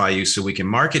classify you so we can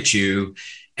market you.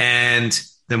 And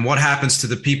then what happens to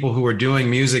the people who are doing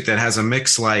music that has a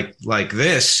mix like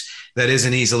this that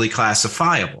isn't easily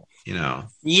classifiable, Yeah.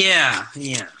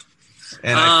 Yeah.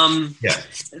 And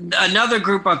another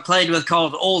group I played with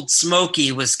called Old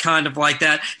Smoky was kind of like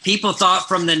that. People thought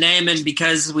from the name, and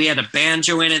because we had a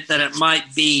banjo in it, that it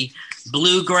might be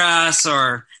bluegrass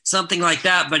or something like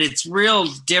that, but it's real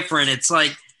different. It's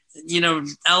like,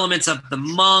 elements of the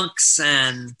Monks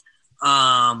and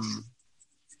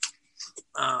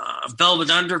Velvet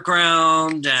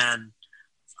Underground and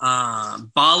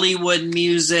Bollywood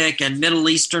music and Middle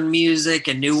Eastern music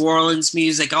and New Orleans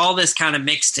music, all this kind of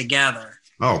mixed together.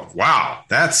 Oh, wow.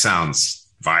 That sounds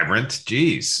vibrant.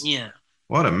 Jeez. Yeah.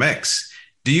 What a mix.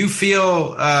 Do you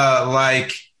feel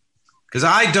like, because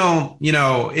I don't,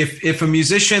 if a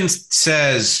musician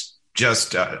says,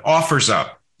 just offers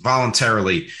up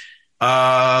voluntarily,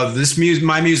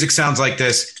 my music sounds like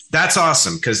this, that's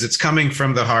awesome, because it's coming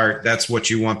from the heart. That's what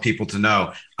you want people to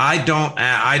know. I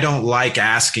don't like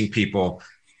asking people,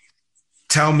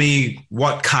 tell me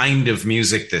what kind of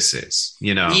music this is,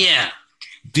 Yeah.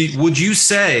 Would you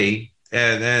say,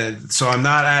 so I'm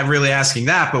not really asking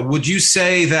that, but would you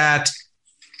say that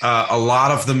a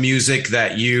lot of the music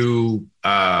that you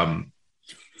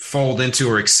fold into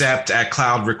or accept at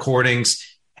Cloud Recordings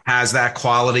has that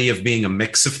quality of being a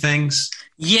mix of things?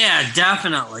 Yeah,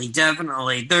 definitely.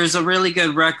 There's a really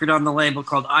good record on the label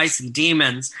called Icy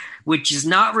Demons, which is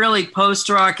not really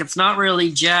post-rock. It's not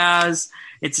really jazz.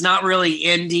 It's not really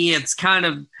indie. It's kind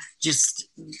of just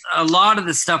a lot of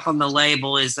the stuff on the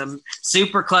label is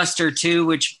Super Cluster 2,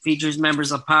 which features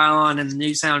members of Pylon and the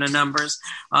New Sound of Numbers.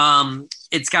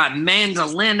 It's got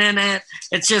mandolin in it.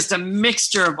 It's just a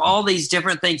mixture of all these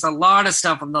different things. A lot of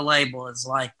stuff on the label is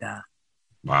like that.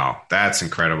 Wow, that's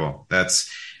incredible. There's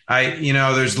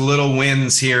little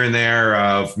wins here and there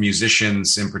of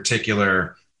musicians in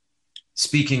particular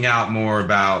speaking out more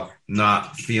about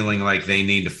not feeling like they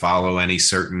need to follow any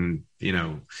certain,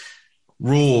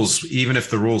 rules, even if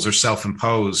the rules are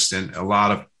self-imposed. And a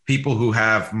lot of people who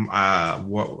have,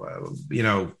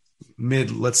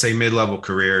 let's say mid-level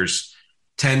careers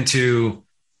tend to,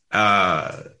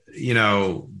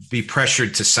 be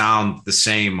pressured to sound the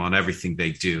same on everything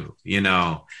they do,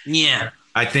 Yeah.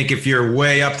 I think if you're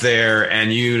way up there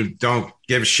and you don't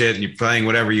give a shit and you're playing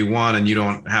whatever you want and you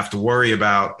don't have to worry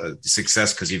about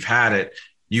success because you've had it,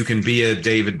 you can be a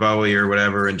David Bowie or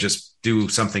whatever and just do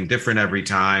something different every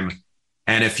time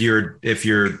And if you're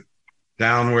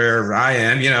down where I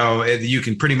am, you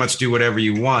can pretty much do whatever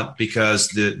you want because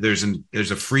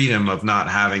there's a freedom of not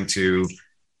having to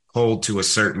hold to a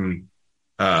certain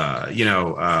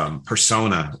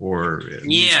persona or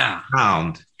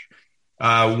sound.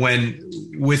 When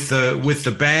with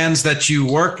the bands that you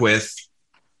work with,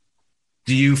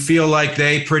 do you feel like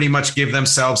they pretty much give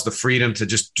themselves the freedom to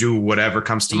just do whatever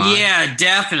comes to mind? Yeah,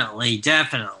 definitely.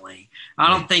 I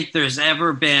don't think there's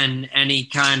ever been any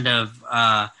kind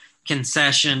of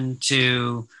concession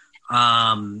to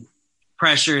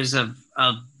pressures of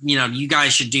you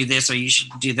guys should do this or you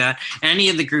should do that. Any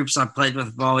of the groups I've played with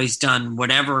have always done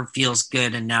whatever feels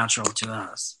good and natural to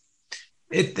us.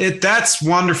 That's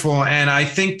wonderful, and I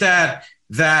think that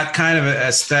kind of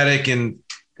aesthetic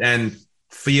and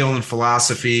feel and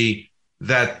philosophy,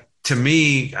 that to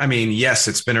me, I mean, yes,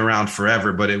 it's been around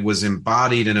forever, but it was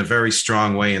embodied in a very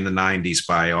strong way in the 90s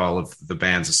by all of the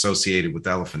bands associated with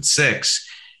Elephant Six.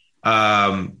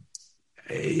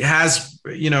 It has,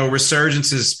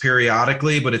 resurgences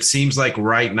periodically, but it seems like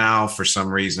right now, for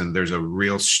some reason, there's a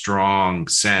real strong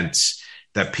sense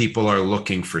that people are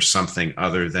looking for something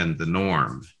other than the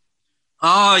norm.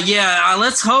 Oh, yeah.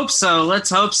 Let's hope so.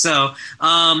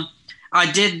 I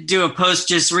did do a post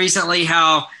just recently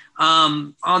how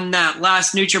on that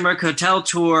last Nutrimilk Hotel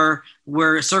tour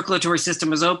where Circulatory System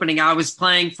was opening, I was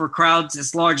playing for crowds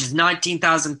as large as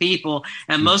 19,000 people.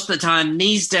 And most of the time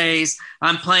these days,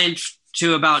 I'm playing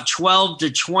to about 12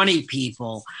 to 20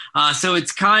 people. So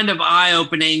it's kind of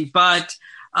eye-opening, but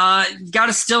got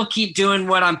to still keep doing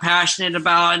what I'm passionate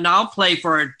about. And I'll play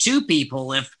for 2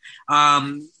 people if,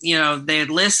 they'd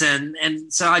listen.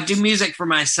 And so I do music for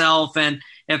myself. And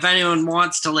if anyone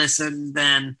wants to listen,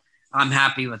 then I'm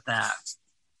happy with that.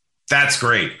 That's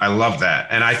great. I love that.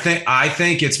 And I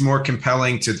think it's more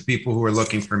compelling to the people who are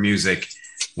looking for music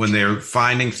when they're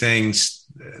finding things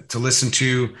to listen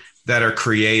to that are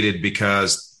created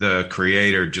because the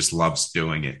creator just loves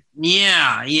doing it.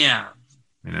 Yeah.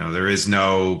 There's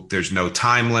no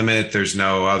time limit. There's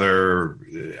no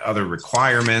other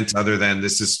requirement other than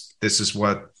this is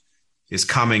what is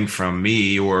coming from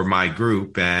me or my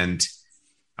group, and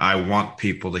I want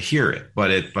people to hear it.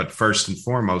 But first and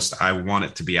foremost, I want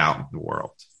it to be out in the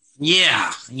world.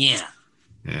 Yeah. Yeah,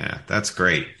 that's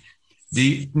great.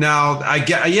 I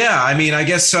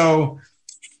guess so.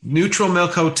 Neutral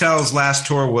Milk Hotel's last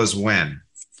tour was when?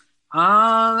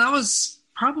 That was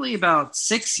probably about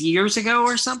 6 years ago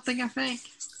or something, I think.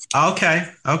 Okay.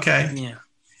 Yeah.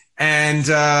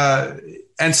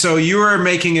 And so you were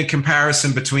making a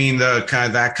comparison between that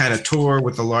kind of tour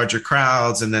with the larger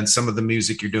crowds and then some of the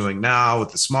music you're doing now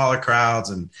with the smaller crowds,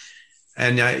 and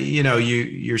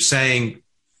you're saying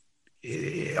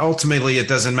ultimately it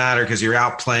doesn't matter because you're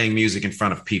out playing music in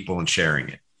front of people and sharing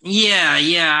it.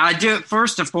 Yeah. I do it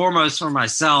first and foremost for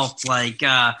myself. Like,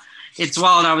 it's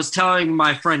wild. I was telling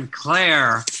my friend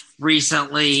Claire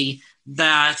recently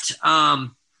that,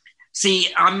 I'm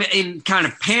in kind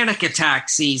of panic attack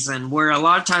season where a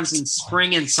lot of times in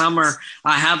spring and summer,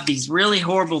 I have these really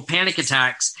horrible panic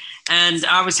attacks. And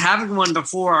I was having one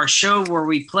before our show where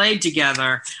we played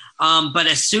together. But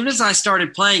as soon as I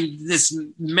started playing this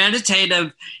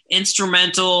meditative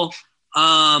instrumental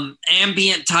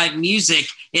ambient type music,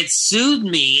 it soothed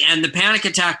me and the panic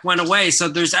attack went away. So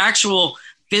there's actual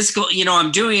physical,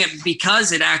 I'm doing it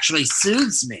because it actually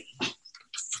soothes me.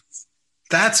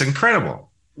 That's incredible.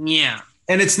 Yeah.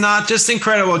 And it's not just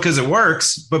incredible because it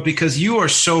works, but because you are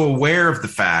so aware of the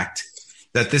fact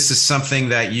that this is something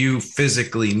that you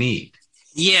physically need.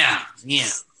 Yeah.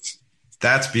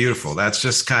 That's beautiful. That's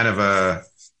just kind of a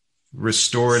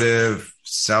restorative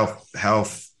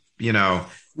self-health, Yeah.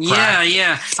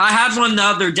 I had one the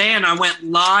other day and I went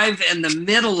live in the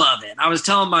middle of it. I was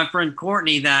telling my friend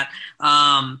Courtney that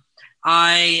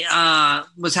I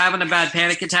was having a bad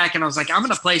panic attack and I was like, I'm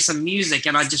going to play some music.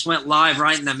 And I just went live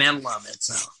right in the middle of it.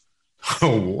 So.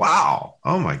 Oh, wow.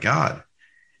 Oh, my God.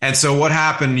 And so what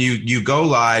happened? You go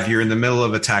live, you're in the middle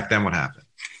of attack. Then what happened?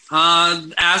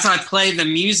 As I play the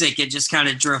music, it just kind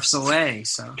of drifts away.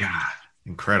 So. God,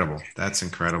 incredible. That's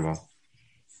incredible.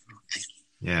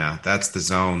 Yeah, that's the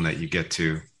zone that you get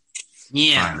to.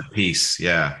 Yeah. Find the peace.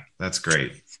 Yeah, that's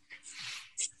great.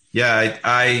 Yeah,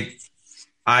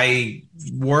 I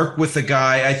work with a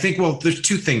guy. I think, well, there's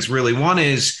 2 things really. One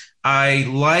is I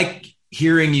like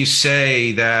hearing you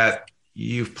say that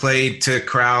you've played to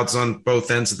crowds on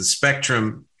both ends of the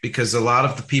spectrum, because a lot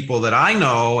of the people that I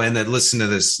know and that listen to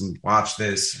this and watch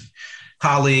this,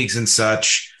 colleagues and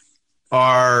such,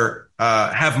 are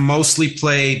have mostly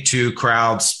played to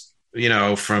crowds,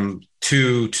 from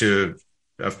 2 to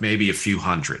maybe a few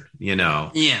hundred,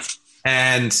 Yeah.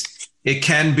 And it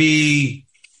can be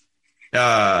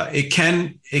it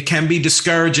can be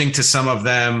discouraging to some of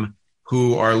them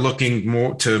who are looking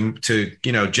more to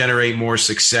generate more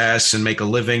success and make a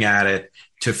living at it,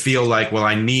 to feel like, well,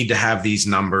 I need to have these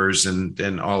numbers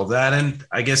and all of that. And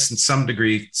I guess in some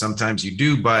degree, sometimes you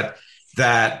do, but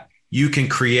that you can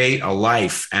create a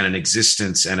life and an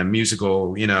existence and a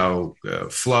musical,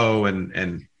 flow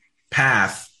and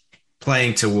path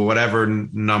playing to whatever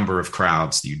number of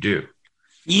crowds you do.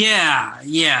 Yeah.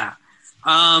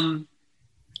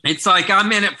 It's like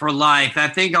I'm in it for life. I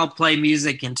think I'll play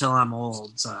music until I'm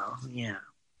old. So, yeah.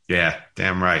 Yeah,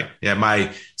 damn right. Yeah,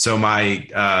 my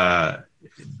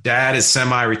dad is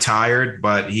semi-retired,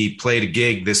 but he played a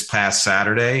gig this past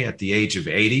Saturday at the age of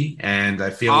 80, and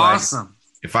I feel awesome.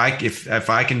 Like if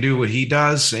I can do what he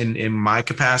does in my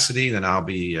capacity, then I'll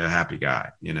be a happy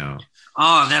guy,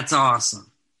 Oh, that's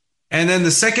awesome. And then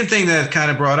the second thing that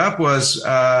kind of brought up was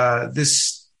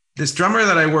this drummer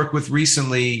that I worked with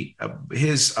recently.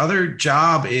 His other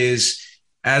job is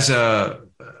as I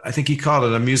think he called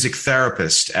it a music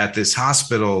therapist at this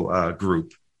hospital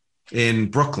group in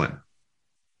Brooklyn.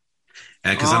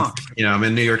 And because I'm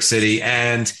in New York City,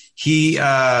 and he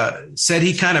said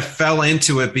he kind of fell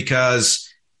into it because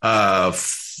I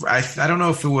don't know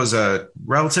if it was a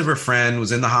relative or friend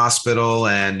was in the hospital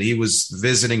and he was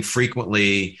visiting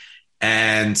frequently,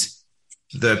 and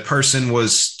the person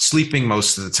was sleeping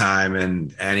most of the time,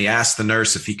 and he asked the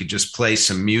nurse if he could just play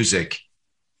some music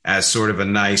as sort of a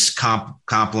nice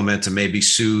compliment to maybe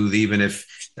soothe, even if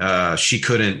she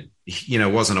couldn't,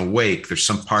 wasn't awake. There's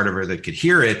some part of her that could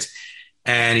hear it.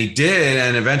 And he did.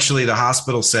 And eventually the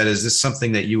hospital said, is this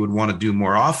something that you would want to do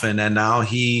more often? And now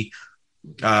he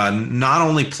not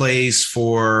only plays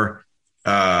for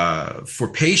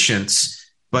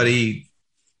patients, but he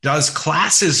does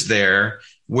classes there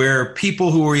where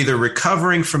people who are either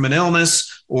recovering from an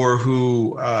illness or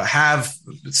who have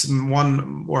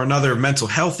one or another mental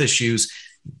health issues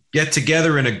get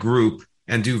together in a group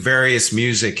and do various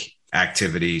music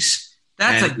activities.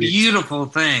 That's a beautiful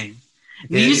thing.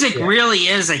 Music really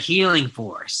is a healing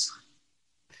force.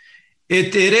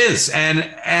 It is. And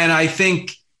I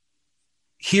think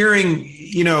hearing,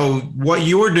 what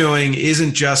you're doing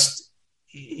isn't just,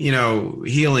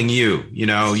 healing you,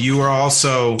 you are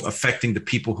also affecting the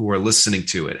people who are listening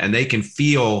to it, and they can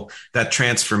feel that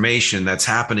transformation that's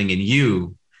happening in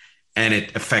you, and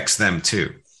it affects them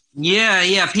too.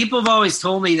 Yeah. People have always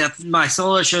told me that my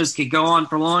solo shows could go on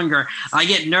for longer. I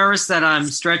get nervous that I'm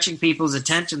stretching people's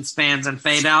attention spans and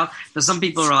fade out. But some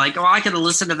people are like, oh, I could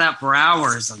listen to that for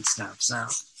hours and stuff. So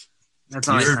that's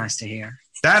always nice to hear.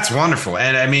 That's wonderful.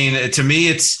 And I mean, to me,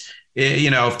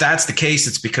 if that's the case,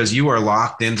 it's because you are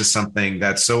locked into something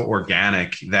that's so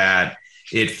organic that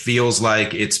it feels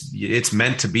like it's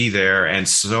meant to be there, and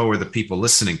so are the people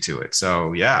listening to it.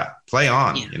 So yeah, play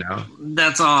on.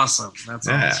 That's awesome.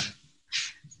 Awesome.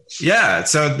 Yeah.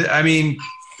 So I mean,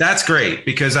 that's great,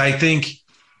 because I think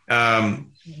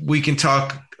we can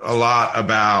talk a lot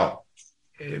about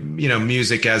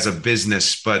music as a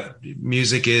business, but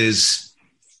music is,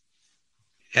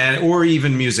 or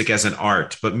even music as an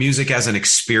art, but music as an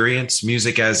experience,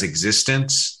 music as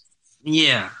existence.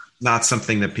 Yeah. Not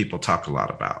something that people talk a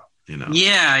lot about,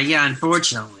 Yeah,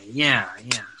 unfortunately. Yeah.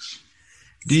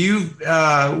 Do you,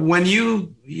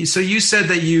 so you said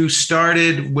that you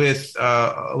started with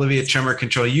Olivia Tremor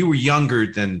Control. You were younger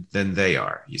than they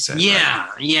are, you said. Yeah,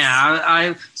 right?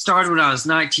 I started when I was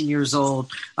 19 years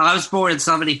old. I was born in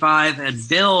 75, and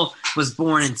Bill was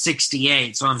born in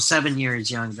 68, so I'm 7 years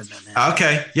younger than him.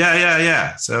 Okay,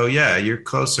 yeah. So yeah, you're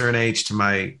closer in age to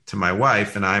my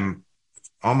wife, and I'm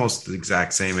almost the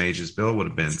exact same age as Bill would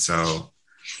have been. So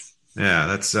yeah,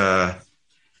 that's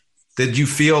did you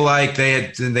feel like they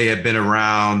had been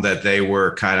around, that they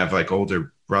were kind of like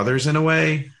older brothers in a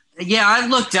way? Yeah, I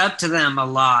looked up to them a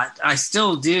lot. I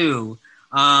still do.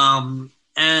 I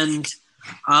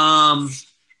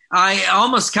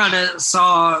almost kind of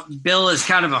saw Bill as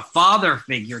kind of a father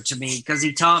figure to me, because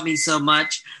he taught me so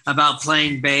much about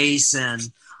playing bass and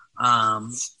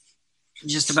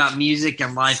just about music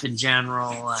and life in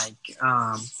general.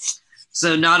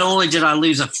 So not only did I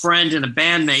lose a friend and a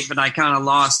bandmate, but I kind of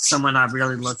lost someone I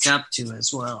really looked up to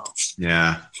as well.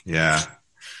 Yeah.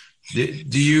 Do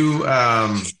you,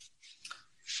 well,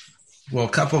 a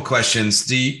couple of questions.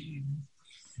 Do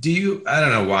you, I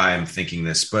don't know why I'm thinking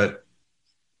this, but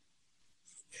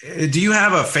do you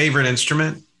have a favorite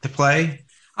instrument to play?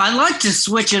 I like to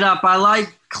switch it up. I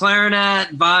like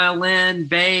clarinet, violin,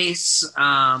 bass.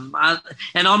 And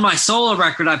on my solo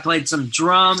record, I played some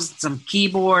drums, some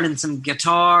keyboard, and some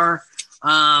guitar.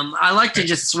 I like to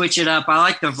just switch it up. I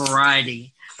like the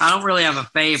variety. I don't really have a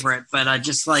favorite, but I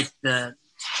just like the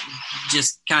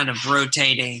just kind of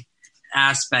rotating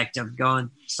aspect of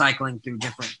cycling through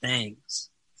different things.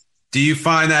 Do you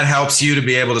find that helps you to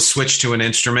be able to switch to an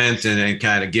instrument and it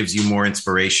kind of gives you more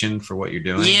inspiration for what you're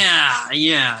doing?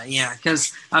 Yeah.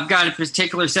 Because I've got a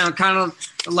particular sound, kind of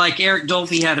like Eric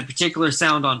Dolphy had a particular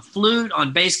sound on flute,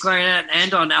 on bass clarinet,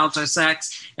 and on alto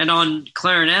sax, and on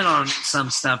clarinet on some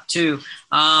stuff too.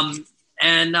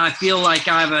 And I feel like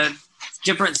I have a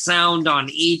different sound on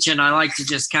each, and I like to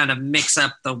just kind of mix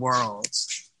up the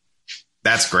worlds.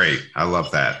 That's great. I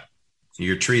love that.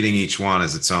 You're treating each one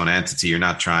as its own entity. You're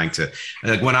not trying to,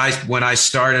 like when I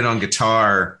started on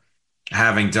guitar,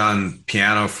 having done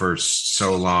piano for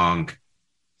so long,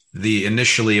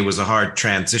 initially it was a hard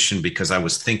transition because I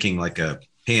was thinking like a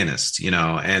pianist, and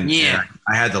I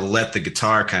had to let the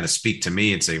guitar kind of speak to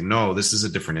me and say, no, this is a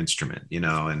different instrument,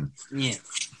 and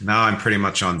now I'm pretty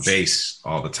much on bass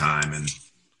all the time. And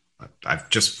I've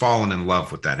just fallen in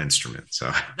love with that instrument.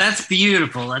 So that's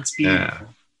beautiful. Yeah.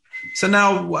 So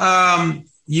now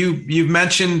you've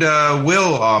mentioned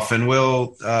Will often,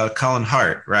 Will Cullen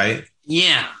Hart, right?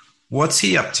 Yeah. What's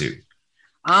he up to?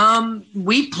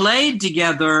 We played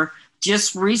together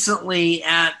just recently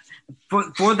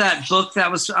for that book I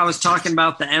was talking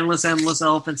about, the Endless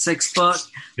Elephant Six book.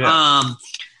 Yeah.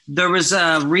 There was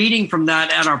a reading from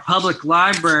that at our public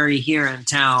library here in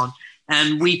town,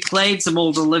 and we played some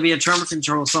old Olivia Tremor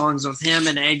Control songs with him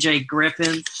and AJ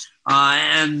Griffin.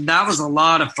 And that was a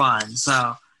lot of fun.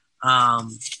 So, wow,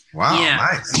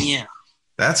 nice. Yeah,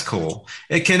 that's cool.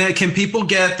 Can people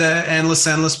get the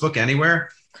Endless book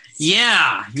anywhere?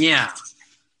 Yeah.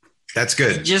 That's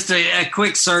good. Just a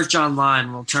quick search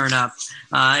online will turn up.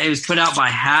 It was put out by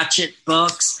Hatchet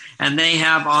Books, and they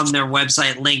have on their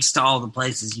website links to all the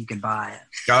places you can buy it.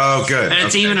 Oh, good. And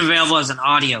it's even available as an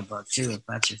audiobook too, if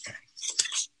that's your thing.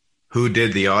 Who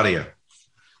did the audio?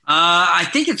 I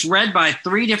think it's read by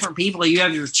 3 different people. You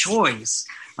have your choice.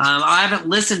 I haven't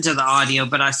listened to the audio,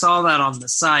 but I saw that on the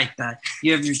site that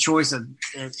you have your choice of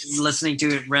listening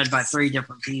to it read by 3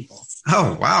 different people.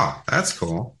 Oh, wow. That's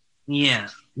cool. Yeah.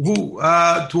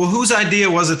 Whose idea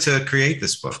was it to create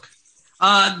this book?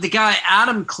 The guy,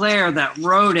 Adam Clare, that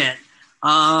wrote it.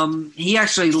 He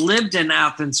actually lived in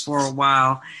Athens for a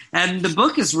while. And the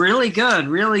book is really good.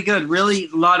 Really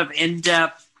a lot of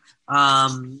in-depth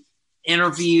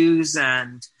interviews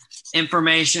and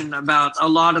information about a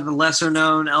lot of the lesser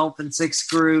known Elephant Six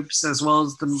groups as well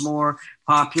as the more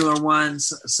popular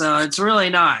ones. So it's really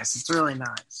nice.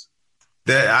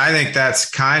 I think that's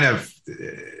kind of,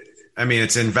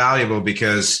 it's invaluable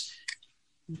because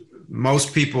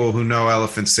most people who know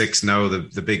Elephant Six know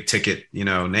the big ticket,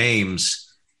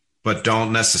 names, but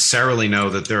don't necessarily know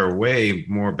that there are way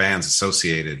more bands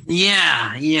associated.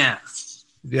 Yeah. Yeah.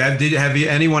 Has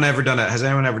anyone ever done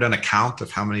a count of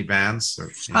how many bands?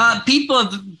 People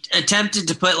have attempted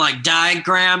to put like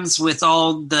diagrams with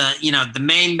all the, the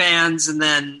main bands and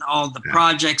then all the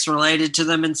projects related to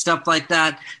them and stuff like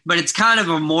that. But it's kind of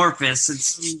amorphous.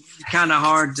 It's kind of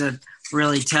hard to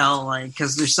really tell,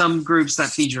 because there's some groups that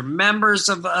feature members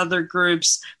of other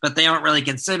groups, but they aren't really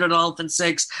considered Elephant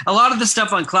Six. A lot of the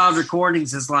stuff on Cloud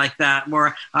Recordings is like that,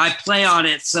 where I play on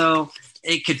it so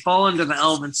it could fall under the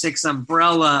Elephant Six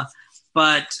umbrella,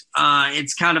 but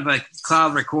it's kind of a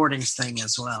Cloud Recordings thing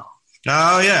as well.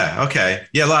 Oh, yeah. Okay.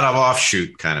 Yeah, a lot of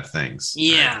offshoot kind of things.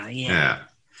 Yeah.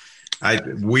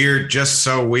 Just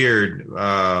so weird.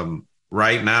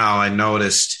 Right now, I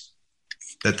noticed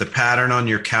that the pattern on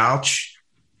your couch,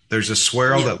 there's a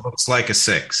swirl that looks like a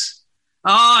 6.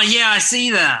 Oh, yeah, I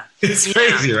see that. It's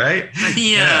crazy, right?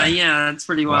 Yeah, that's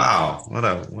pretty wild.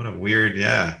 Wow, what a weird,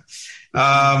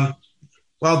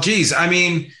 well, geez,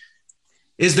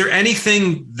 is there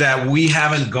anything that we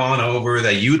haven't gone over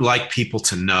that you'd like people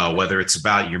to know, whether it's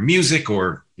about your music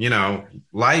or,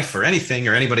 life or anything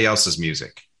or anybody else's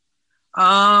music?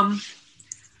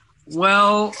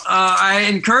 Well, I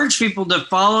encourage people to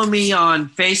follow me on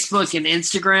Facebook and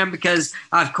Instagram because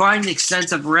I have quite an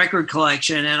extensive record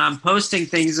collection and I'm posting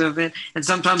things of it. And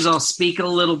sometimes I'll speak a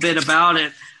little bit about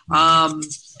it.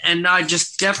 And I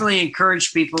just definitely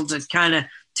encourage people to kind of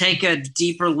take a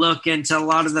deeper look into a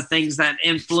lot of the things that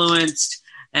influenced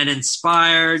and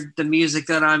inspired the music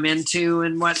that I'm into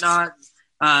and whatnot,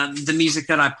 the music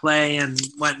that I play and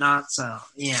whatnot. So,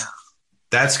 yeah.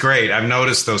 That's great. I've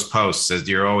noticed those posts as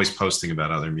you're always posting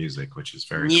about other music, which is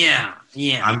very cool.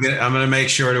 Yeah. I'm gonna make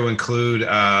sure to include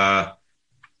the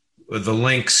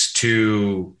links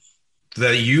to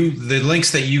the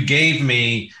links that you gave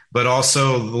me, but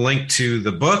also the link to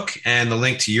the book and the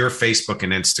link to your Facebook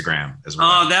and Instagram as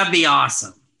well. Oh, that'd be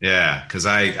awesome. Yeah, because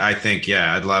I think,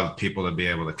 I'd love people to be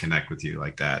able to connect with you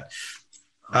like that.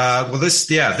 Well, this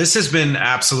has been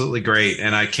absolutely great,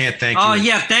 and I can't thank you. Oh,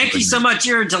 yeah, thank you so much.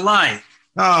 You're a delight.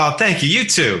 Oh, thank you. You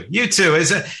too.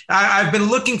 I've been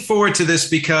looking forward to this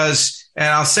because, and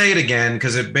I'll say it again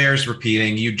because it bears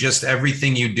repeating,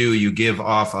 everything you do, you give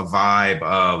off a vibe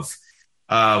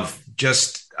of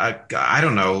just, I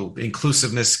don't know,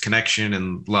 inclusiveness, connection,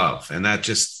 and love. And that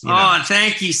just,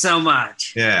 thank you so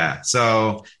much. Yeah.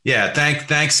 So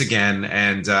thanks again.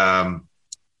 And,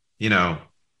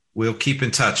 we'll keep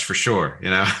in touch for sure,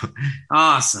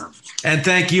 Awesome. And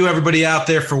thank you, everybody out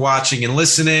there, for watching and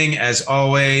listening. As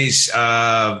always,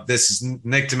 this is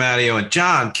Nick DiMatteo and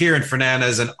John Kiran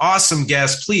Fernandes, an awesome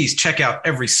guest. Please check out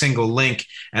every single link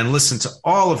and listen to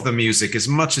all of the music as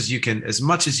much as you can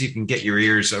get your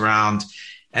ears around.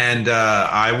 And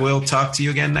I will talk to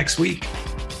you again next week.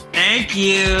 Thank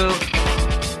you.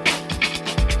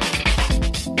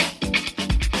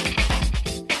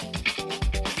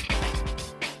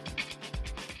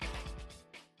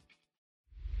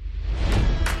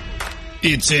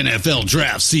 It's NFL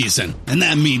draft season, and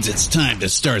that means it's time to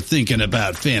start thinking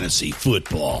about fantasy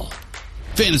football.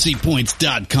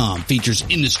 FantasyPoints.com features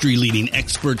industry-leading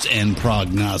experts and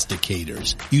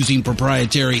prognosticators using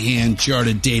proprietary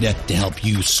hand-charted data to help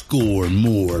you score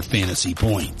more fantasy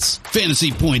points.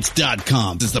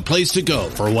 FantasyPoints.com is the place to go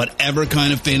for whatever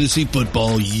kind of fantasy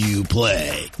football you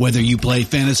play. Whether you play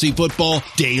fantasy football,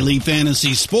 daily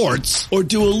fantasy sports, or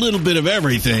do a little bit of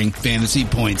everything, Fantasy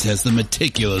Points has the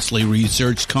meticulously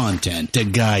researched content to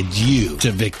guide you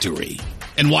to victory.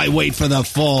 And why wait for the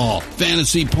fall?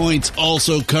 Fantasy Points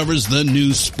also covers the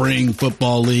new spring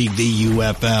football league, the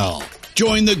UFL.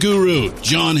 Join the guru,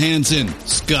 John Hansen,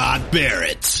 Scott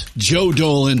Barrett, Joe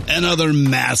Dolan, and other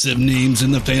massive names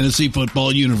in the fantasy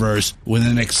football universe with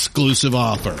an exclusive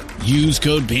offer. Use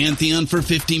code Pantheon for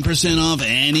 15% off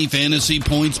any Fantasy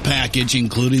Points package,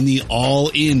 including the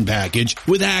all-in package,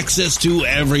 with access to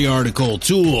every article,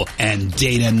 tool, and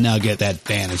data nugget that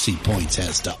Fantasy Points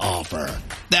has to offer.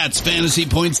 That's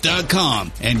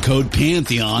FantasyPoints.com and code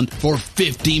Pantheon for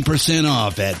 15%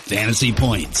 off at Fantasy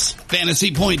Points.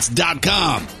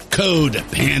 FantasyPoints.com, code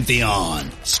Pantheon.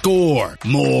 Score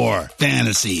more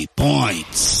fantasy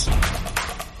points.